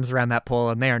legs and arms around that pole,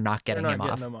 and they are not getting him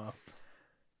off.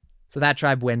 So that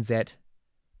tribe wins it.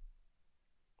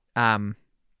 The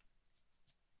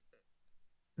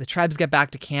tribes get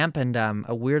back to camp, and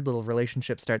a weird little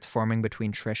relationship starts forming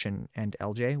between Trish and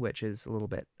LJ, which is a little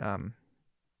bit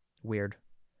weird.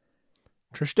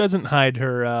 Trish doesn't hide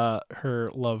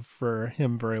her love for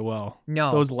him very well.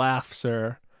 No. Those laughs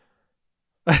are...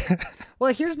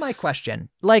 Well, here's my question.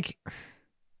 Like,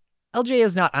 LJ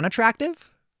is not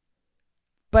unattractive,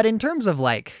 but in terms of,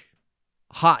 like,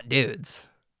 hot dudes...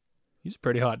 He's a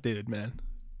pretty hot dude, man.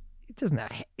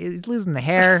 He's losing the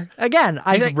hair. Again,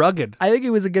 He's rugged. I think he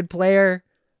was a good player.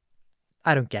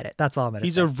 I don't get it. That's all I'm going to say.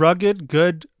 He's a rugged,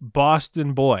 good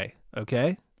Boston boy,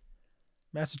 okay?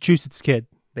 Massachusetts kid.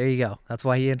 There you go. That's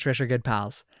why he and Trish are good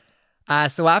pals.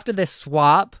 So after this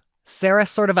swap, Sarah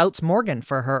sort of outs Morgan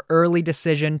for her early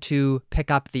decision to pick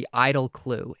up the idol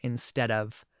clue instead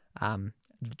of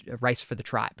Rice for the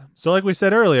tribe. So like we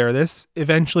said earlier, this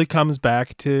eventually comes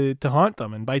back to haunt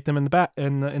them and bite them in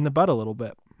the butt a little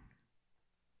bit.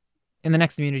 In the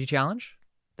next immunity challenge,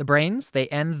 the Brains, they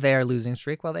end their losing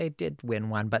streak. Well, they did win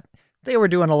one, but they were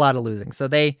doing a lot of losing. So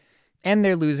they end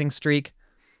their losing streak.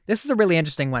 This is a really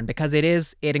interesting one because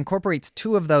it incorporates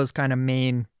two of those kind of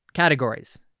main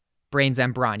categories, brains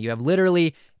and brawn. You have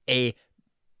literally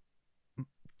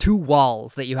two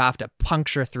walls that you have to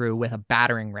puncture through with a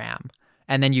battering ram,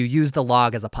 and then you use the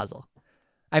log as a puzzle.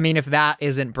 I mean, if that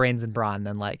isn't brains and brawn,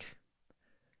 then like,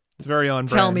 it's very on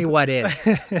brand. Tell me what is.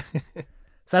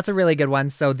 So that's a really good one.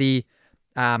 So the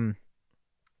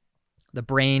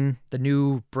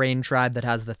new brain tribe that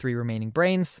has the 3 remaining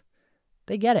brains,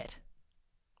 they get it.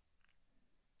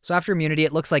 So after immunity,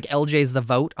 it looks like LJ's the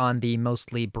vote on the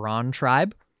mostly brawn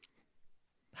tribe.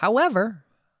 However,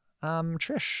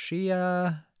 Trish, she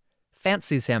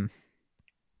fancies him.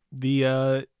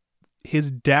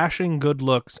 His dashing good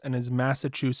looks and his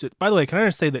Massachusetts... By the way, can I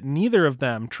just say that neither of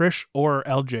them, Trish or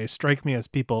LJ, strike me as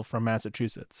people from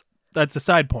Massachusetts. That's a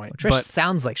side point. Well, Trish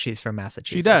sounds like she's from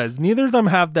Massachusetts. She does. Neither of them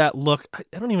have that look. I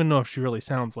don't even know if she really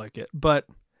sounds like it, but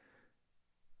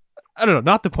I don't know.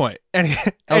 Not the point.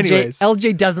 Anyways.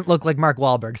 LJ doesn't look like Mark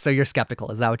Wahlberg, so you're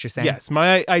skeptical. Is that what you're saying? Yes.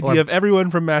 My idea of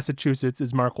everyone from Massachusetts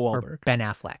is Mark Wahlberg. Or Ben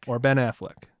Affleck. Or Ben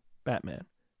Affleck. Batman.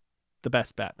 The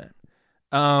best Batman.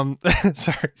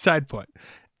 Sorry. Side point.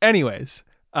 Anyways.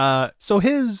 So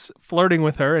his flirting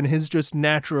with her and his just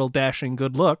natural dashing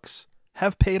good looks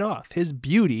have paid off. His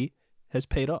beauty has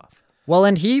paid off. Well,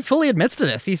 and he fully admits to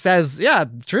this. He says, yeah,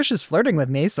 Trish is flirting with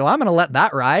me, so I'm going to let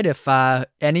that ride if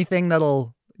anything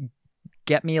that'll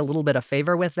get me a little bit of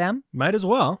favor with them. Might as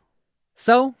well.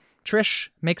 So Trish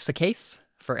makes the case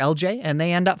for LJ, and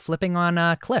they end up flipping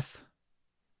on Cliff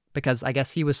because I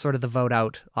guess he was sort of the vote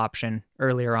out option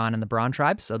earlier on in the Brawn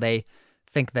tribe, so they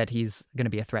think that he's going to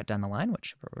be a threat down the line,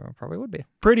 which probably would be.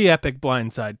 Pretty epic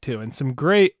blindside, too, and some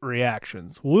great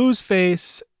reactions. Wu's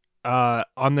face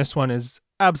on this one is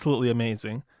absolutely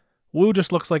amazing. Wu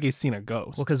just looks like he's seen a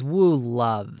ghost. Well, because Wu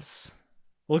loves...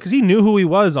 Well, because he knew who he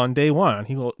was on day one.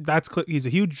 He's a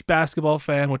huge basketball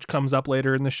fan, which comes up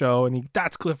later in the show, and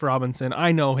that's Cliff Robinson.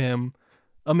 I know him.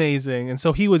 Amazing. And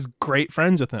so he was great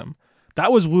friends with him.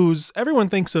 That was Wu's... Everyone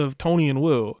thinks of Tony and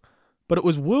Wu, but it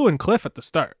was Wu and Cliff at the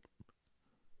start.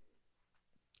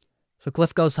 So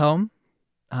Cliff goes home.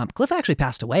 Cliff actually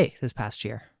passed away this past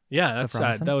year. Yeah, that's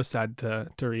sad. That was sad to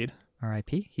read.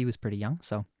 R.I.P. He was pretty young,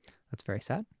 so that's very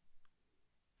sad.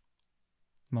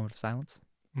 Moment of silence.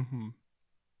 Mm-hmm.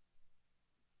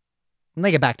 When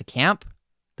they get back to camp,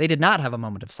 they did not have a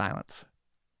moment of silence.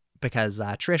 because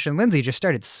Trish and Lindsay just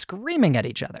started screaming at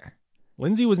each other.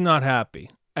 Lindsay was not happy.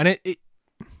 And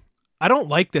I don't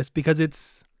like this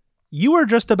because you are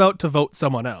just about to vote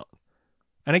someone out.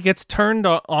 And it gets turned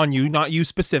on you, not you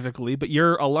specifically, but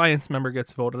your alliance member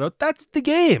gets voted out. That's the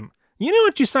game. You know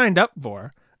what you signed up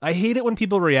for. I hate it when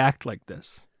people react like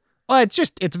this. Well,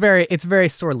 it's very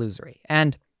sore losery.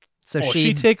 And so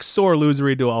she takes sore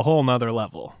losery to a whole nother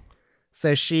level.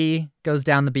 So she goes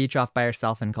down the beach off by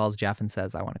herself and calls Jeff and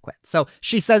says, I want to quit. So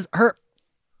she says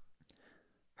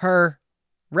her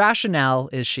rationale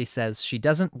is she says she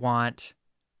doesn't want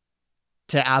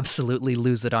to absolutely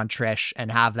lose it on Trish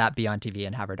and have that be on TV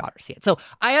and have her daughter see it. So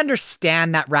I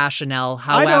understand that rationale.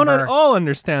 However, I don't at all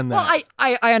understand that. Well,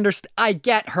 I understand. I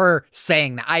get her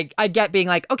saying that. I get being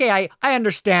like, okay, I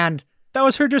understand. That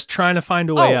was her just trying to find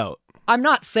a way out. I'm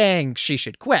not saying she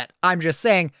should quit. I'm just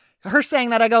saying her saying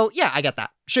that. I go, yeah, I get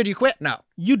that. Should you quit? No.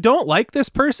 You don't like this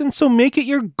person, so make it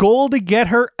your goal to get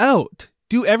her out.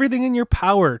 Do everything in your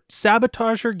power.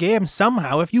 Sabotage her game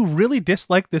somehow. If you really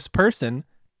dislike this person,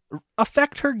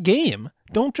 affect her game.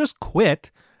 Don't just quit.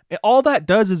 All that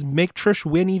does is make Trish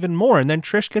win even more, and then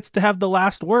Trish gets to have the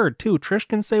last word too. Trish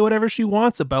can say whatever she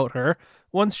wants about her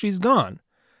once she's gone,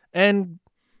 and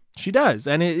she does.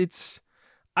 And it's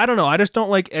I don't know. I just don't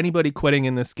like anybody quitting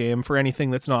in this game for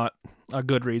anything that's not a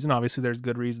good reason. Obviously, there's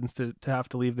good reasons to have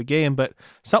to leave the game, but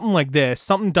something like this,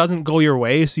 something doesn't go your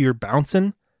way, so you're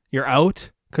bouncing, you're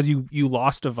out because you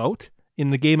lost a vote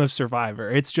in the game of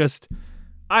Survivor. It's just.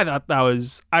 I thought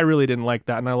I really didn't like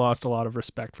that, and I lost a lot of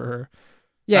respect for her.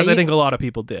 Yeah, as I think a lot of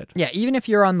people did. Yeah, even if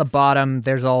you're on the bottom,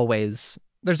 there's always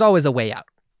a way out.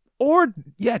 Or,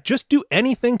 yeah, just do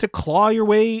anything to claw your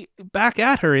way back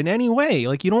at her in any way.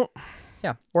 Like, you don't...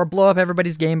 Yeah, or blow up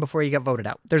everybody's game before you get voted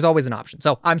out. There's always an option.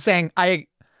 So I'm saying I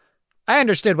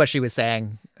understood what she was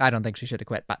saying. I don't think she should have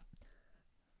quit, but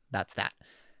that's that.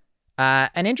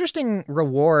 An interesting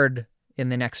reward in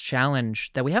the next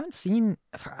challenge that we haven't seen.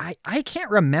 I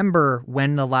can't remember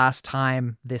when the last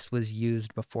time this was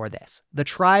used before this. The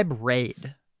tribe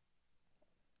raid.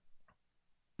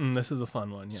 This is a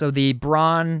fun one. Yeah. So the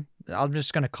Braun, I'm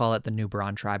just going to call it the new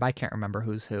Braun tribe. I can't remember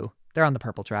who's who. They're on the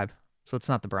purple tribe. So it's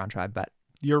not the Braun tribe, but.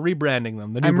 You're rebranding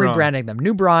them. I'm rebranding them.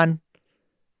 New Braun.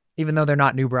 Even though they're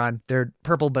not new Braun. They're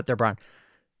purple, but they're Braun.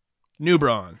 New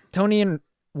Braun. Tony and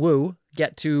Wu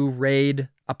get to raid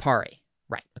Apari.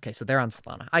 Right. Okay, so they're on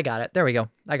Solana. I got it. There we go.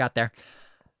 I got there.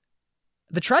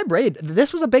 The tribe raid,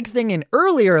 this was a big thing in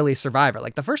early Survivor,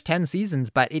 like the first 10 seasons,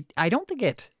 but I can't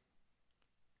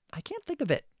think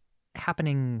of it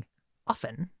happening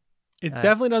often. It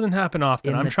definitely doesn't happen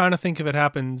often. I'm trying to think if it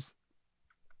happens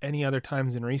any other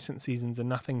times in recent seasons, and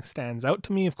nothing stands out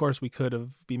to me. Of course, we could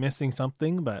be missing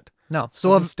something, but no,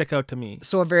 so it doesn't stick out to me.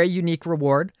 So a very unique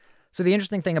reward. So the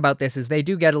interesting thing about this is they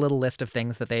do get a little list of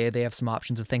things that they have some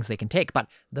options of things they can take. But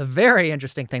the very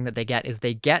interesting thing that they get is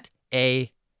they get an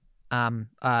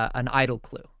idol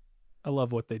clue. I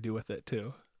love what they do with it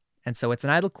too. And so it's an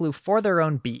idol clue for their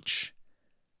own beach.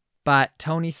 But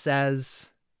Tony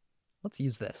says, let's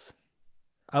use this.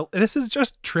 This is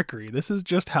just trickery. This is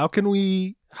just how can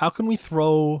we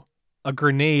throw a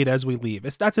grenade as we leave?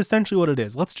 That's essentially what it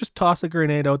is. Let's just toss a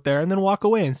grenade out there and then walk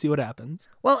away and see what happens.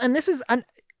 Well, and this is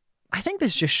I think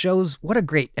this just shows what a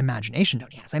great imagination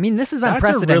Tony has. I mean, this is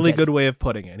unprecedented. That's a really good way of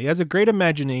putting it. He has a great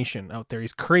imagination out there.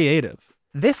 He's creative.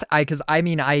 I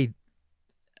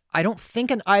don't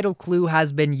think an idol clue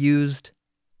has been used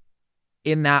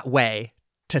in that way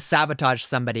to sabotage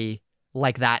somebody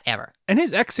like that ever. And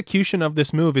his execution of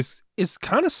this move is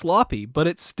kind of sloppy, but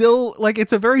it's still like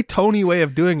it's a very Tony way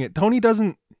of doing it. Tony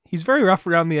he's very rough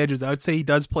around the edges. I would say he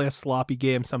does play a sloppy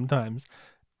game sometimes.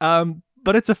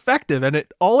 But it's effective, and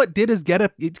all it did is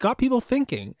it got people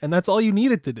thinking, and that's all you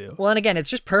needed to do. Well, and again,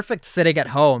 it's just perfect sitting at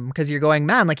home because you're going,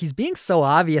 man, like he's being so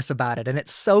obvious about it, and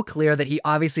it's so clear that he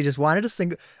obviously just wanted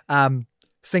to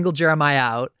single Jeremiah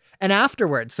out. And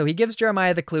afterwards, so he gives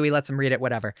Jeremiah the clue, he lets him read it,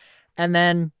 whatever, and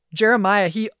then Jeremiah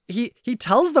he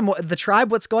tells them the tribe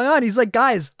what's going on. He's like,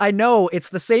 guys, I know it's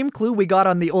the same clue we got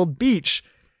on the old beach.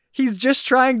 He's just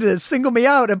trying to single me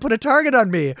out and put a target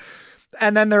on me.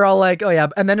 And then they're all like, oh yeah.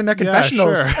 And then in their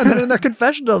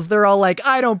confessionals, they're all like,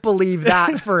 I don't believe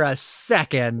that for a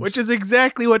second. Which is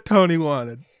exactly what Tony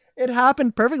wanted. It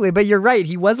happened perfectly, but you're right.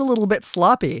 He was a little bit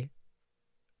sloppy.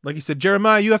 Like he said,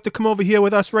 Jeremiah, you have to come over here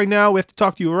with us right now. We have to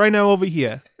talk to you right now over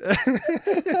here.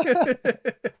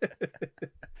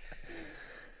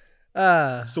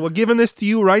 So we're giving this to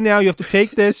you right now. You have to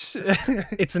take this.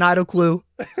 It's an idol clue.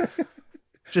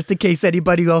 Just in case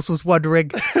anybody else was wondering.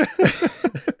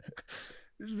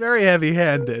 Very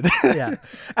heavy-handed. Yeah.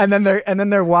 And then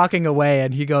they're walking away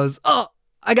and he goes, oh,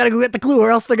 I gotta go get the clue or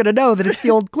else they're gonna know that it's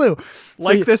the old clue.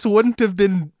 This wouldn't have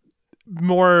been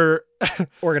more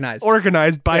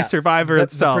Organized. by Survivor The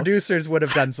itself. producers would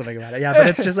have done something about it. Yeah, but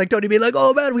it's just like Tony being like,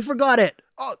 oh man, we forgot it.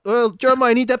 Oh, well,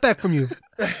 Jeremiah, I need that back from you.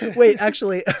 Wait,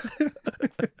 actually.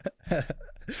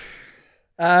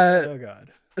 Oh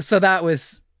God. So that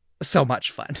was so much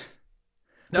fun.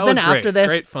 That But then was great. after this-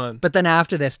 great fun. But then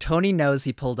after this, Tony knows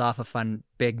he pulled off a fun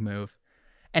big move.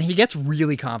 And he gets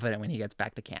really confident when he gets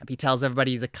back to camp. He tells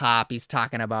everybody he's a cop. He's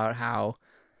talking about how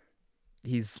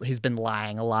he's been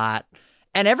lying a lot.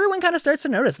 And everyone kind of starts to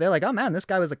notice. They're like, oh man, this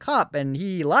guy was a cop and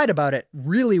he lied about it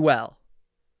really well.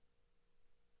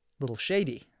 Little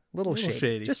shady. Little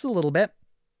shady. Just a little bit.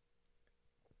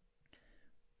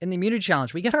 In the immunity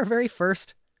challenge, we get our very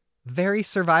first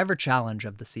Survivor challenge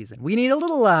of the season. We need a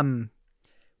little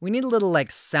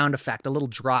like sound effect, a little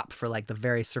drop for like the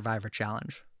very Survivor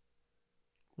challenge.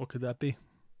 What could that be?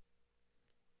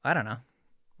 I don't know.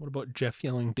 What about Jeff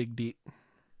yelling dig deep?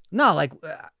 No, like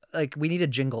we need a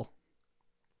jingle.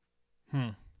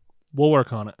 We'll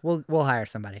work on it. We'll hire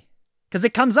somebody. Cuz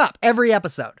it comes up every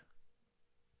episode.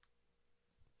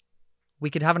 We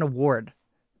could have an award.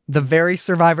 The very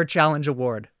Survivor Challenge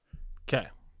Award. Okay.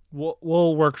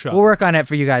 We'll workshop. We'll work on it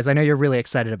for you guys. I know you're really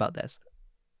excited about this.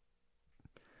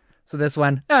 So this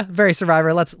one, very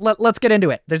Survivor. Let's get into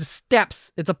it. There's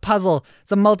steps. It's a puzzle.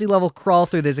 It's a multi-level crawl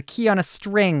through. There's a key on a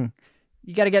string.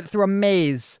 You got to get through a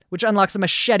maze, which unlocks a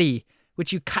machete,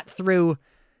 which you cut through.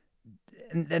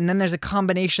 And then there's a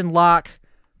combination lock.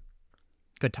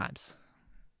 Good times.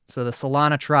 So the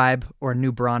Solana tribe, or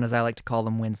New Braun as I like to call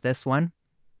them, wins this one.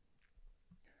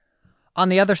 On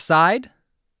the other side,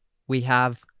 we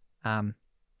have the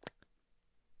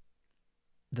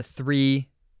three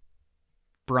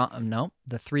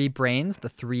brains, the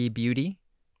three beauty,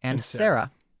 and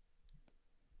Sarah.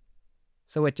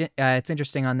 So it's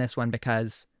interesting on this one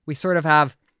because we sort of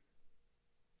have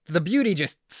the beauty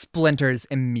just splinters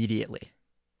immediately.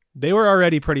 They were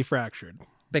already pretty fractured.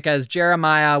 Because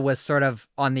Jeremiah was sort of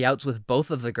on the outs with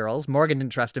both of the girls. Morgan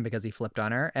didn't trust him because he flipped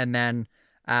on her. And then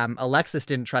Alexis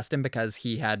didn't trust him because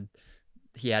he had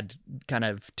kind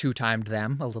of two-timed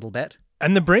them a little bit.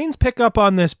 And the brains pick up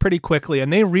on this pretty quickly,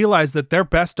 and they realize that their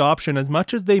best option, as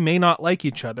much as they may not like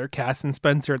each other, Cass and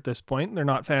Spencer at this point, they're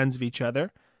not fans of each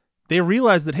other, they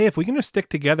realize that, hey, if we can just stick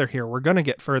together here, we're going to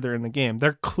get further in the game.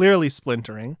 They're clearly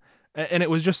splintering, and it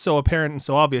was just so apparent and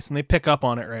so obvious, and they pick up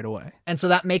on it right away. And so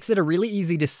that makes it a really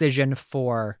easy decision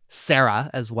for Sarah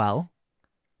as well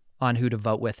on who to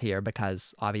vote with here,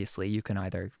 because obviously you can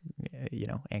either,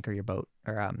 anchor your boat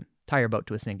or tie your boat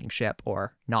to a sinking ship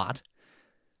or not.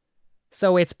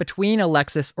 So it's between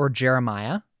Alexis or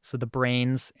Jeremiah. So the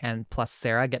brains and plus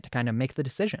Sarah get to kind of make the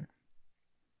decision.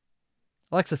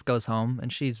 Alexis goes home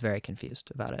and she's very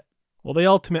confused about it. Well, they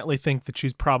ultimately think that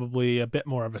she's probably a bit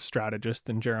more of a strategist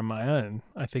than Jeremiah, and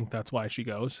I think that's why she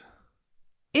goes.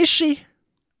 Is she?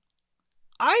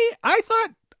 I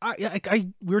thought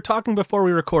we were talking before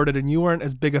we recorded, and you weren't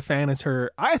as big a fan as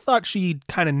her. I thought she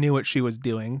kind of knew what she was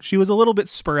doing. She was a little bit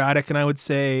sporadic, and I would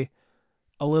say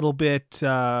a little bit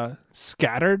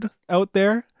scattered out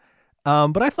there.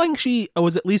 But I think she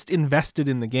was at least invested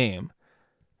in the game.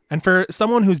 And for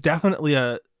someone who's definitely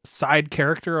a side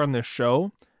character on this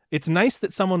show, it's nice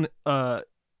that someone, for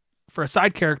a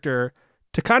side character,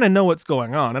 to kind of know what's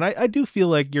going on. And I do feel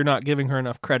like you're not giving her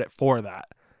enough credit for that.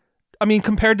 I mean,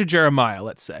 compared to Jeremiah,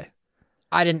 let's say.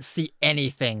 I didn't see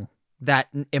anything that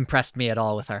impressed me at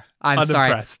all with her. I'm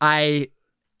Unimpressed. sorry.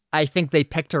 I think they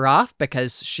picked her off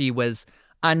because she was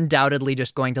undoubtedly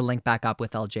just going to link back up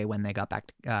with LJ when they got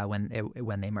back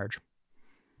when they merge.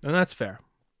 And that's fair.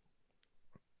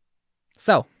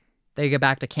 So they get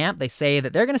back to camp. They say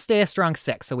that they're going to stay a strong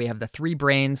six. So we have the three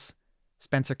brains,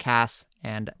 Spencer, Cass,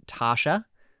 and Tasha.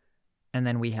 And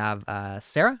then we have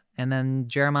Sarah, and then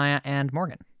Jeremiah and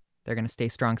Morgan. They're going to stay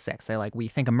strong six. They're like, we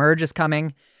think a merge is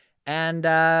coming. And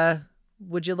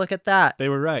would you look at that? They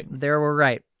were right. They were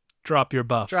right. Drop your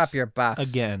buffs. Drop your buffs.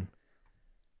 Again.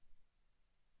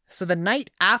 So the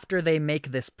night after they make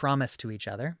this promise to each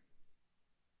other,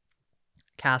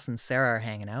 Cass and Sarah are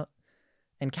hanging out.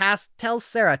 And Cass tells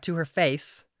Sarah to her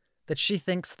face that she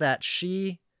thinks that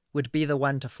she would be the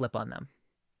one to flip on them.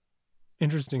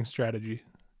 Interesting strategy.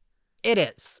 It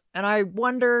is. And I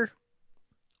wonder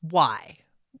why.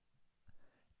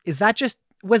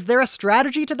 Was there a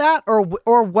strategy to that?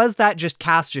 Or was that just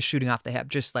Cass just shooting off the hip?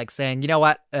 Just like saying, you know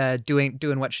what,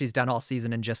 doing what she's done all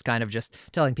season and just kind of just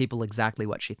telling people exactly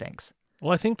what she thinks.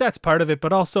 Well, I think that's part of it,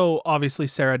 but also obviously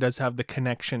Sarah does have the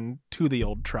connection to the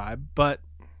old tribe, but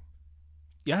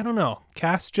yeah, I don't know.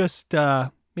 Cass just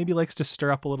maybe likes to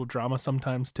stir up a little drama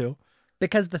sometimes too.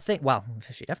 Because the thing, well,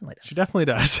 she definitely does. She definitely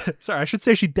does. Sorry, I should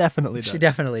say she definitely does. She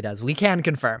definitely does. We can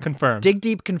confirm. Confirmed. Dig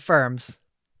Deep confirms.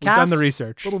 We've done the Cass,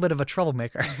 research. A little bit of a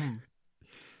troublemaker.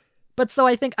 But so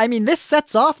I mean, this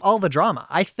sets off all the drama.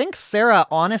 I think Sarah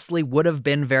honestly would have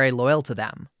been very loyal to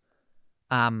them.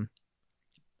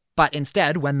 But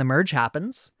instead, when the merge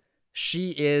happens,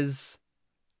 she is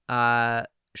the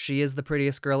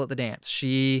prettiest girl at the dance.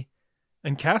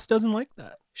 And Cass doesn't like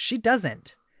that. She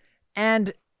doesn't.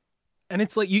 And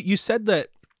it's like you said that,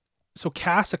 so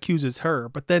Cass accuses her,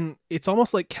 but then it's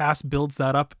almost like Cass builds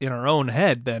that up in her own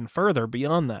head then further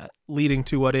beyond that, leading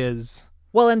to what is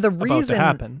well, and the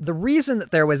happen. reason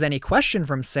that there was any question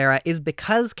from Sarah is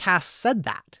because Cass said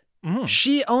that. Mm.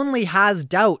 She only has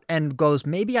doubt and goes,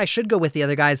 maybe I should go with the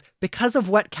other guys because of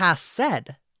what Cass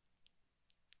said.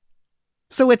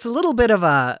 So it's a little bit of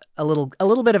a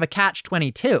bit of a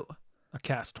catch-22. A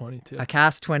Cass 22. A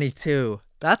Cass 22.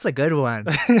 That's a good one.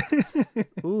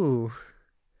 Ooh.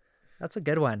 That's a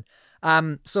good one.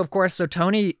 So of course,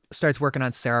 Tony starts working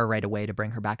on Sarah right away to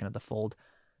bring her back into the fold.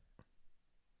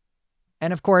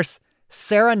 And of course,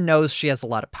 Sarah knows she has a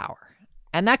lot of power.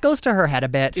 And that goes to her head a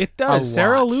bit. It does.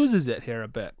 Sarah lot. loses it here a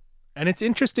bit. And it's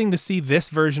interesting to see this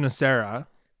version of Sarah,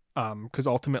 because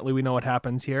ultimately we know what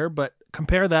happens here, but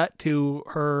compare that to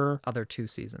her other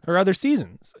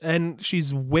seasons. And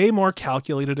she's way more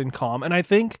calculated and calm. And I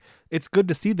think it's good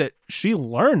to see that she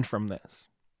learned from this.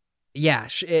 Yeah,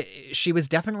 she was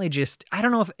definitely just, I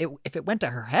don't know if it went to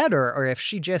her head or if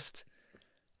she just,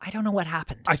 I don't know what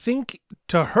happened. I think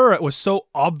to her it was so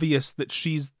obvious that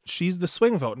she's the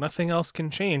swing vote. Nothing else can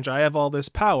change. I have all this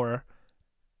power.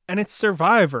 And it's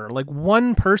Survivor. Like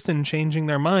one person changing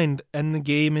their mind and the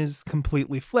game is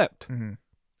completely flipped. Mm-hmm.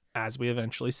 As we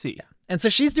eventually see. Yeah. And so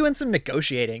she's doing some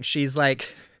negotiating. She's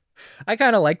like, I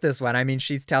kind of like this one. I mean,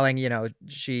 she's telling,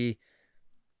 she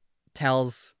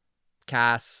tells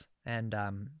Cass and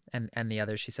the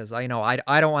others, she says, I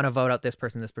don't want to vote out this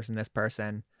person, this person, this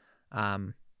person.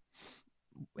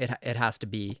 It has to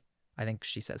be, I think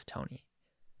she says Tony.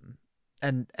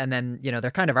 And then,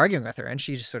 they're kind of arguing with her and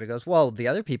she just sort of goes, well, the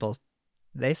other people,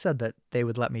 they said that they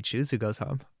would let me choose who goes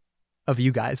home of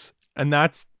you guys. And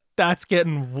that's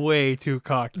getting way too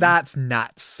cocky. That's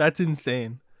nuts. That's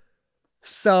insane.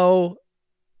 So,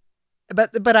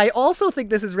 but I also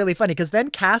think this is really funny because then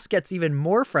Cass gets even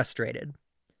more frustrated.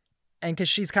 And because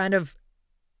she's kind of,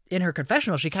 in her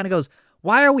confessional, she kind of goes,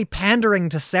 why are we pandering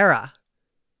to Sarah?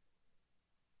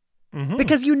 Mm-hmm.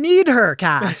 Because you need her,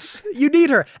 Cass. You need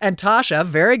her. And Tasha,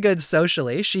 very good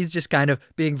socially. She's just kind of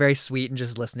being very sweet and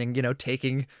just listening,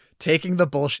 taking the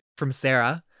bullshit from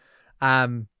Sarah.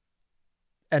 And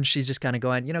she's just kind of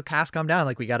going, Cass, calm down.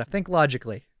 Like, we got to think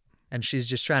logically. And she's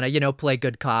just trying to, play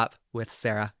good cop with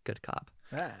Sarah, good cop.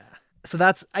 Ah. So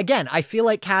that's, again, I feel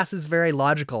like Cass is very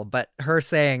logical, but her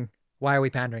saying, why are we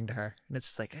pandering to her? And it's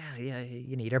just like, yeah,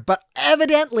 you need her. But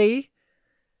evidently,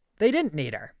 they didn't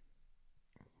need her.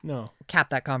 No. Cap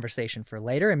that conversation for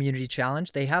later. Immunity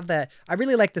challenge. They have that. I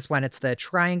really like this one. It's the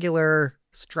triangular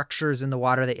structures in the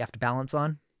water that you have to balance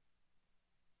on.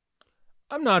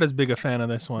 I'm not as big a fan of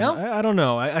this one. No? I don't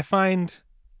know. I find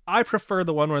I prefer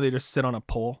the one where they just sit on a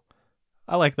pole.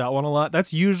 I like that one a lot.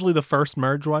 That's usually the first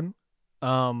merge one.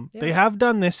 They have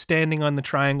done this standing on the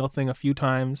triangle thing a few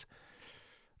times.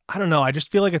 I don't know. I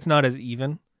just feel like it's not as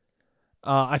even.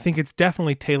 I think it's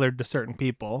definitely tailored to certain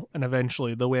people, and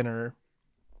eventually the winner,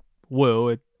 Wu,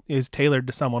 it is tailored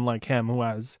to someone like him who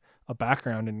has a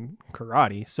background in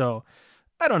karate. So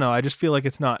I don't know. I just feel like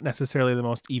it's not necessarily the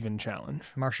most even challenge.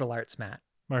 Martial arts, Matt.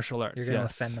 Martial arts. You're going to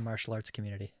yes. offend the martial arts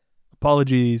community.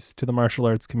 Apologies to the martial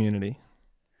arts community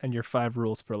and your 5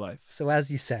 rules for life. So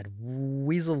as you said,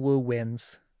 Weasel Wu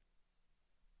wins.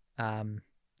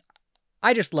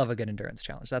 I just love a good endurance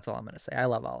challenge. That's all I'm going to say. I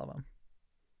love all of them.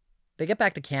 They get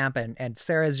back to camp and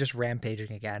Sarah's just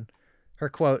rampaging again. Her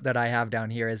quote that I have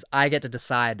down here is, I get to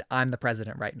decide I'm the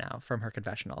president right now, from her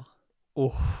confessional.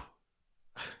 Oh.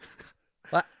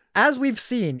 Well, as we've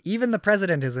seen, even the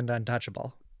president isn't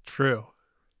untouchable. True.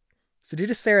 So due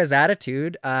to Sarah's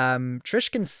attitude, Trish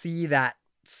can see that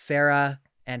Sarah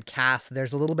and Cass,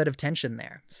 there's a little bit of tension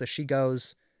there. So she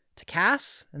goes to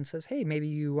Cass and says, hey, maybe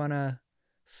you want to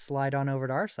slide on over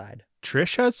to our side.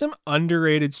 Trish has some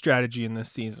underrated strategy in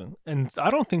this season, and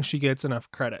I don't think she gets enough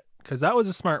credit because that was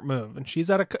a smart move. And she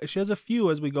has a few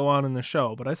as we go on in the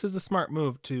show, but this is a smart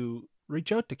move to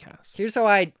reach out to Cass. Here's how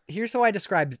I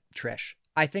describe Trish.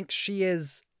 I think she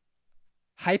is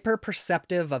hyper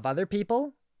perceptive of other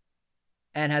people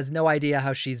and has no idea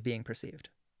how she's being perceived.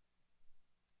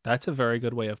 That's a very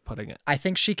good way of putting it. I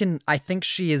think she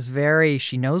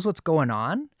knows what's going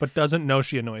on. But doesn't know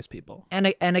she annoys people.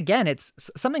 And again, it's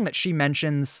something that she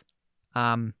mentions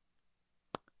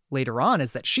later on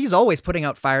is that she's always putting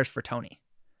out fires for Tony.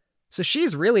 So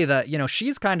she's really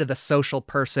she's kind of the social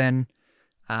person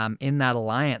in that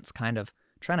alliance, kind of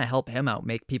trying to help him out,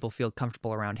 make people feel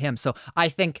comfortable around him. So I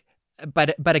think,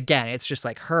 but again, it's just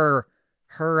like her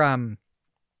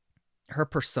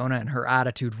persona and her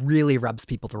attitude really rubs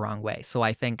people the wrong way. So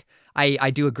I think I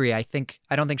do agree. I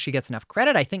don't think she gets enough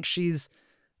credit. I think she's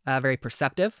very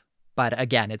perceptive, but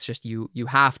again, it's just you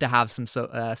have to have some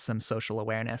social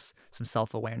awareness, some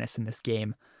self-awareness in this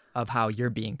game of how you're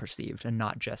being perceived and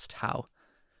not just how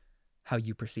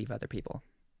you perceive other people.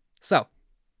 So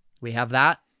we have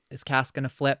that. Is Cass going to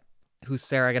flip? Who's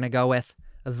Sarah going to go with?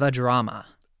 The drama.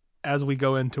 As we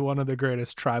go into one of the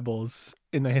greatest tribals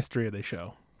in the history of the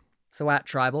show. So at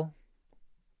Tribal,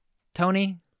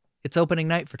 Tony, it's opening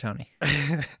night for Tony.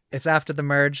 It's after the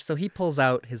merge, so he pulls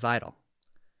out his idol.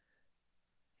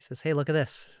 He says, hey, look at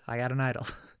this. I got an idol.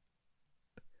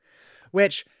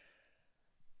 Which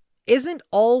isn't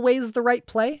always the right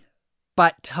play,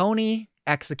 but Tony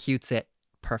executes it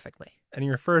perfectly. And he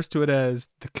refers to it as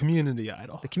the community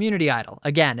idol. The community idol.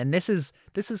 Again, and this is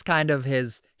kind of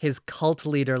his cult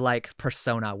leader-like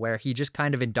persona where he just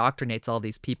kind of indoctrinates all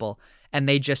these people and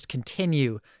they just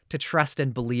continue to trust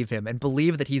and believe him and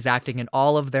believe that he's acting in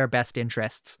all of their best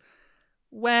interests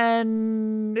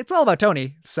when it's all about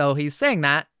Tony. So he's saying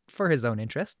that for his own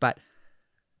interest, but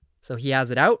so he has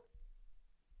it out.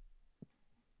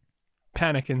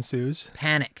 Panic ensues.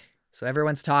 Panic. So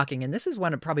everyone's talking, and this is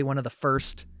probably one of the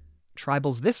first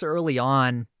tribals this early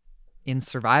on in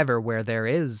Survivor where there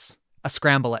is a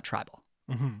scramble at Tribal.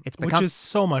 Mm-hmm. Which is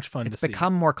so much fun to see. It's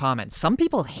become more common. Some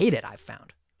people hate it, I've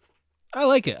found. I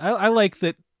like it. I like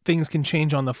that things can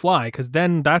change on the fly because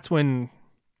then that's when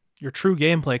your true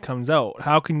gameplay comes out.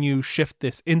 How can you shift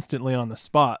this instantly on the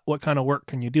spot? What kind of work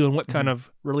can you do? And what kind of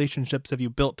relationships have you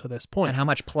built to this point? And how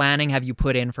much planning have you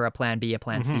put in for a plan B, a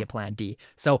plan C, a plan D?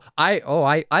 So I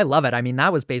love it. I mean,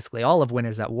 that was basically all of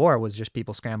Winners at War was just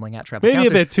people scrambling at Tribal Maybe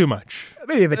Councils. a bit too much.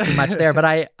 Maybe a bit too much there, but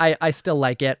I still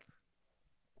like it.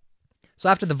 So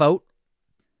after the vote,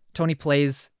 Tony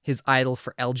plays his idol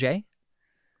for LJ.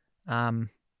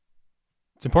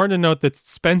 It's important to note that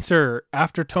Spencer,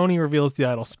 after Tony reveals the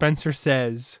idol, Spencer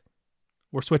says,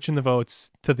 we're switching the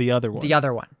votes to the other one. The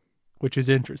other one. Which is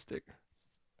interesting.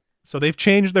 So they've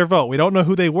changed their vote. We don't know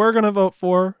who they were going to vote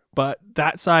for, but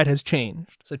that side has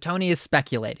changed. So Tony is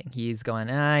speculating. He's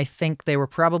going, I think they were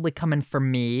probably coming for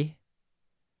me.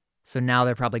 So now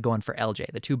they're probably going for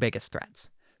LJ, the two biggest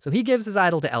threats. So he gives his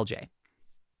idol to LJ.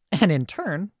 And in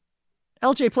turn,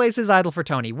 LJ plays his idol for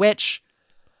Tony, which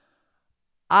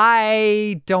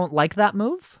I don't like that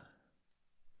move.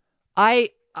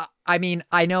 I mean,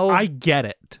 I know. I get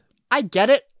it. I get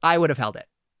it. I would have held it.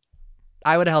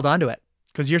 I would have held on to it.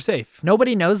 Because you're safe.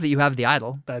 Nobody knows that you have the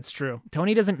idol. That's true.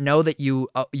 Tony doesn't know that you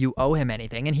owe him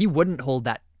anything, and he wouldn't hold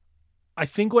that. I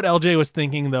think what LJ was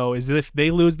thinking, though, is that if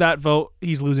they lose that vote,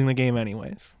 he's losing the game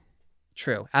anyways.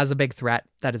 True. As a big threat,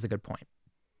 that is a good point.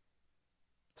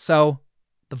 So,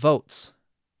 the votes.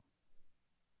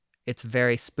 It's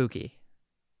very spooky.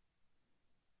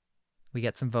 We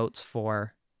get some votes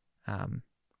for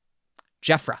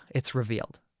Jeffra, it's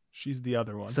revealed. She's the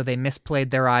other one. So they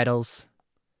misplayed their idols.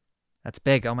 That's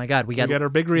big. Oh my God. We get our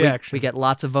big reaction. We get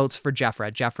lots of votes for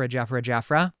Jeffra.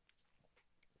 Jeffra.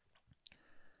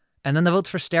 And then the votes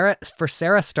for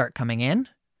Sarah start coming in.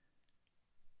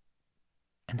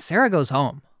 And Sarah goes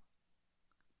home.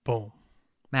 Boom.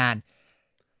 Man.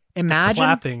 Imagine.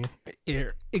 The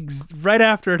clapping. Right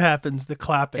after it happens, the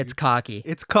clapping. It's cocky.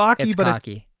 It's cocky, but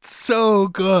it's so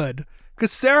good.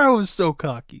 Because Sarah was so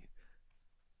cocky.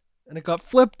 And it got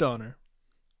flipped on her.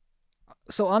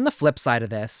 So on the flip side of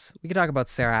this, we can talk about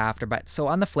Sarah after, but so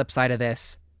on the flip side of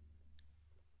this,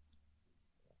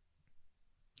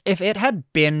 if it had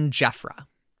been Jeffra,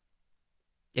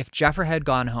 if Jeffra had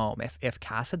gone home, if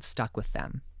Cass had stuck with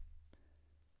them,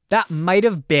 that might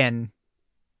have been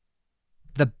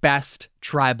the best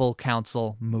tribal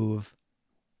council move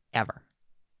ever.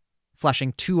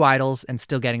 Flushing two idols and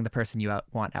still getting the person you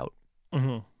want out.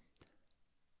 Mm-hmm.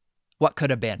 What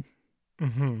could have been?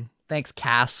 Mm-hmm. Thanks,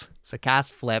 Cass. So Cass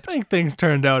flipped. I think things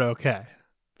turned out okay.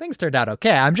 Things turned out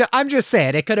okay. I'm just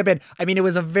saying it could have been. I mean, it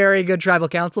was a very good tribal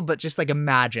council, but just like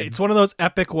imagine. It's one of those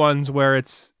epic ones where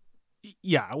it's,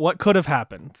 yeah, what could have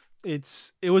happened? It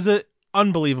was an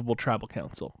unbelievable tribal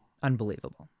council.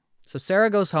 Unbelievable. So Sarah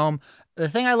goes home. The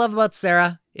thing I love about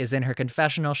Sarah is in her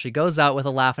confessional, she goes out with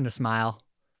a laugh and a smile.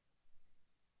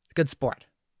 Good sport.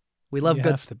 We love You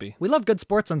good. have to be. We love good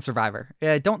sports on Survivor.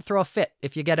 Don't throw a fit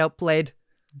if you get outplayed.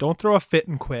 Don't throw a fit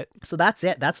and quit. So that's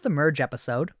it. That's the merge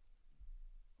episode.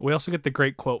 We also get the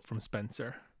great quote from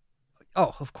Spencer.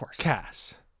 Oh, of course.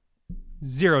 Cass,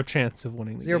 0 chance of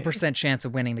winning the 0% chance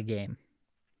of winning the game.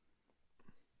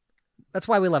 That's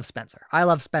why we love Spencer. I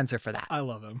love Spencer for that. I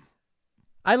love him.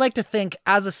 I like to think,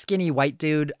 as a skinny white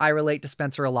dude, I relate to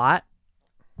Spencer a lot.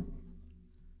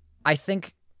 I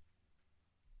think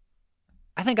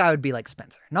I would be like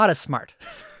Spencer. Not as smart.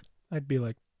 I'd be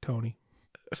like Tony.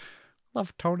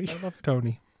 Love Tony. I love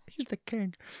Tony. He's the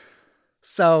king.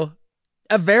 So,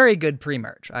 a very good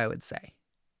pre-merge, I would say.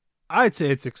 I'd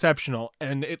say it's exceptional,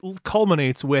 and it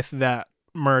culminates with that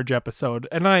merge episode.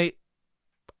 And I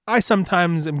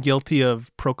sometimes am guilty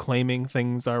of proclaiming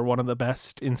things are one of the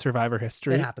best in Survivor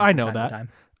history. It happens I from know time to that. time.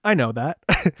 I know that.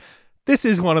 This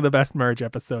is one of the best merge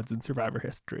episodes in Survivor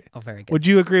history. Oh, very good. Would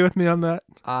you agree with me on that?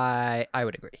 I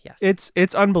would agree, yes.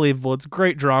 It's unbelievable. It's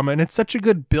great drama, and it's such a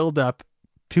good build up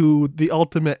to the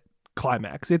ultimate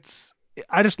climax.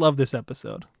 I just love this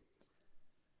episode.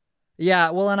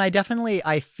 Yeah, well, and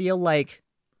I feel like,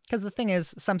 because the thing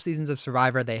is, some seasons of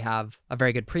Survivor, they have a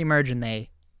very good pre-merge and they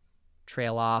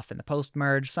trail off in the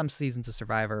post-merge. Some seasons of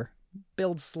Survivor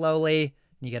build slowly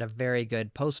and you get a very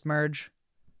good post-merge.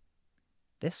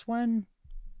 This one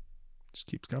Just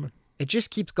keeps coming. it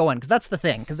just keeps going, because that's the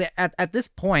thing. Because at this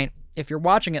point, if you're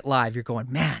watching it live, you're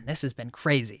going, man, this has been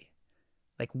crazy.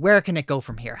 Like, where can it go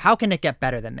from here? How can it get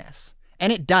better than this?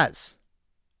 And it does.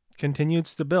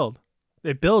 Continues to build.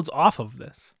 It builds off of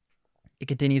this. It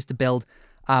continues to build.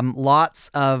 Lots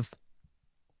of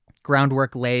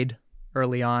groundwork laid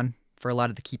early on for a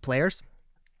lot of the key players.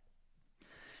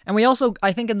 And we also,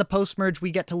 I think in the post-merge,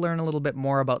 we get to learn a little bit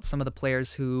more about some of the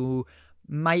players who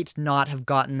might not have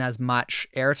gotten as much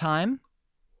airtime.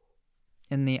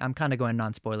 I'm kind of going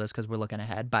non-spoilers because we're looking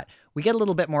ahead, but we get a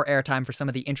little bit more airtime for some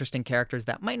of the interesting characters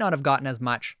that might not have gotten as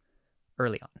much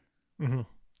early on. Mm-hmm.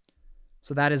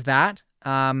 So that is that.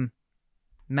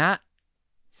 Matt,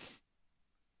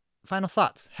 final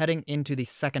thoughts heading into the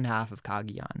second half of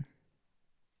Cagayan.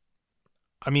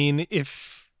 I mean,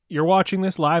 if you're watching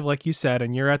this live, like you said,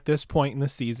 and you're at this point in the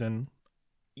season,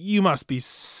 you must be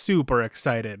super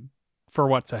excited for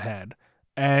what's ahead.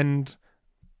 And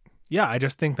yeah, I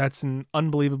just think that's an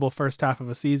unbelievable first half of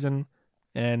a season.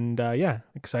 And yeah,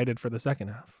 excited for the second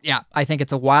half. Yeah, I think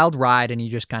it's a wild ride and you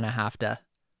just kind of have to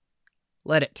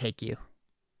let it take you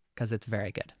because it's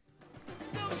very good.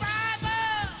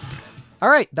 All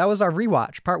right, that was our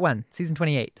rewatch, part 1, season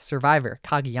 28, Survivor,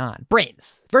 Cagayan,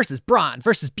 Brains versus Brawn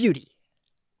versus Beauty.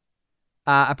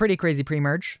 A pretty crazy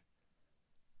pre-merge.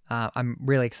 I'm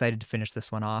really excited to finish this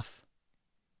one off.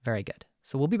 Very good.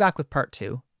 So we'll be back with part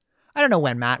 2. I don't know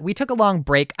when, Matt. We took a long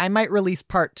break. I might release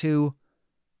part 2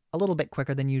 a little bit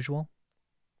quicker than usual.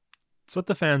 It's what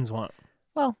the fans want.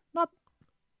 Well,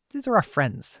 these are our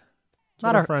friends. It's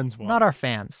what our friends want. Not our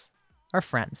fans. Our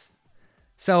friends.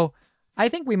 So I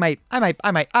think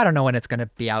I don't know when it's going to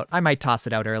be out. I might toss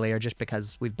it out earlier just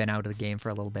because we've been out of the game for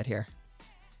a little bit here.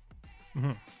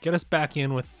 Mm-hmm. Get us back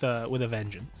in with a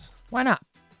vengeance. Why not?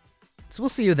 So we'll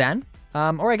see you then.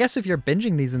 Or I guess if you're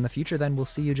binging these in the future, then we'll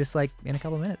see you just like in a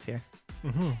couple minutes here.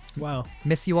 Mm-hmm. Wow.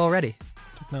 Miss you already.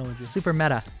 Technology. Super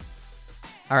meta.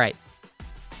 All right.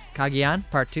 Cagayan,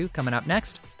 part 2 coming up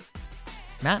next.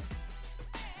 Matt.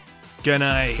 Good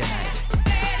night. Good night.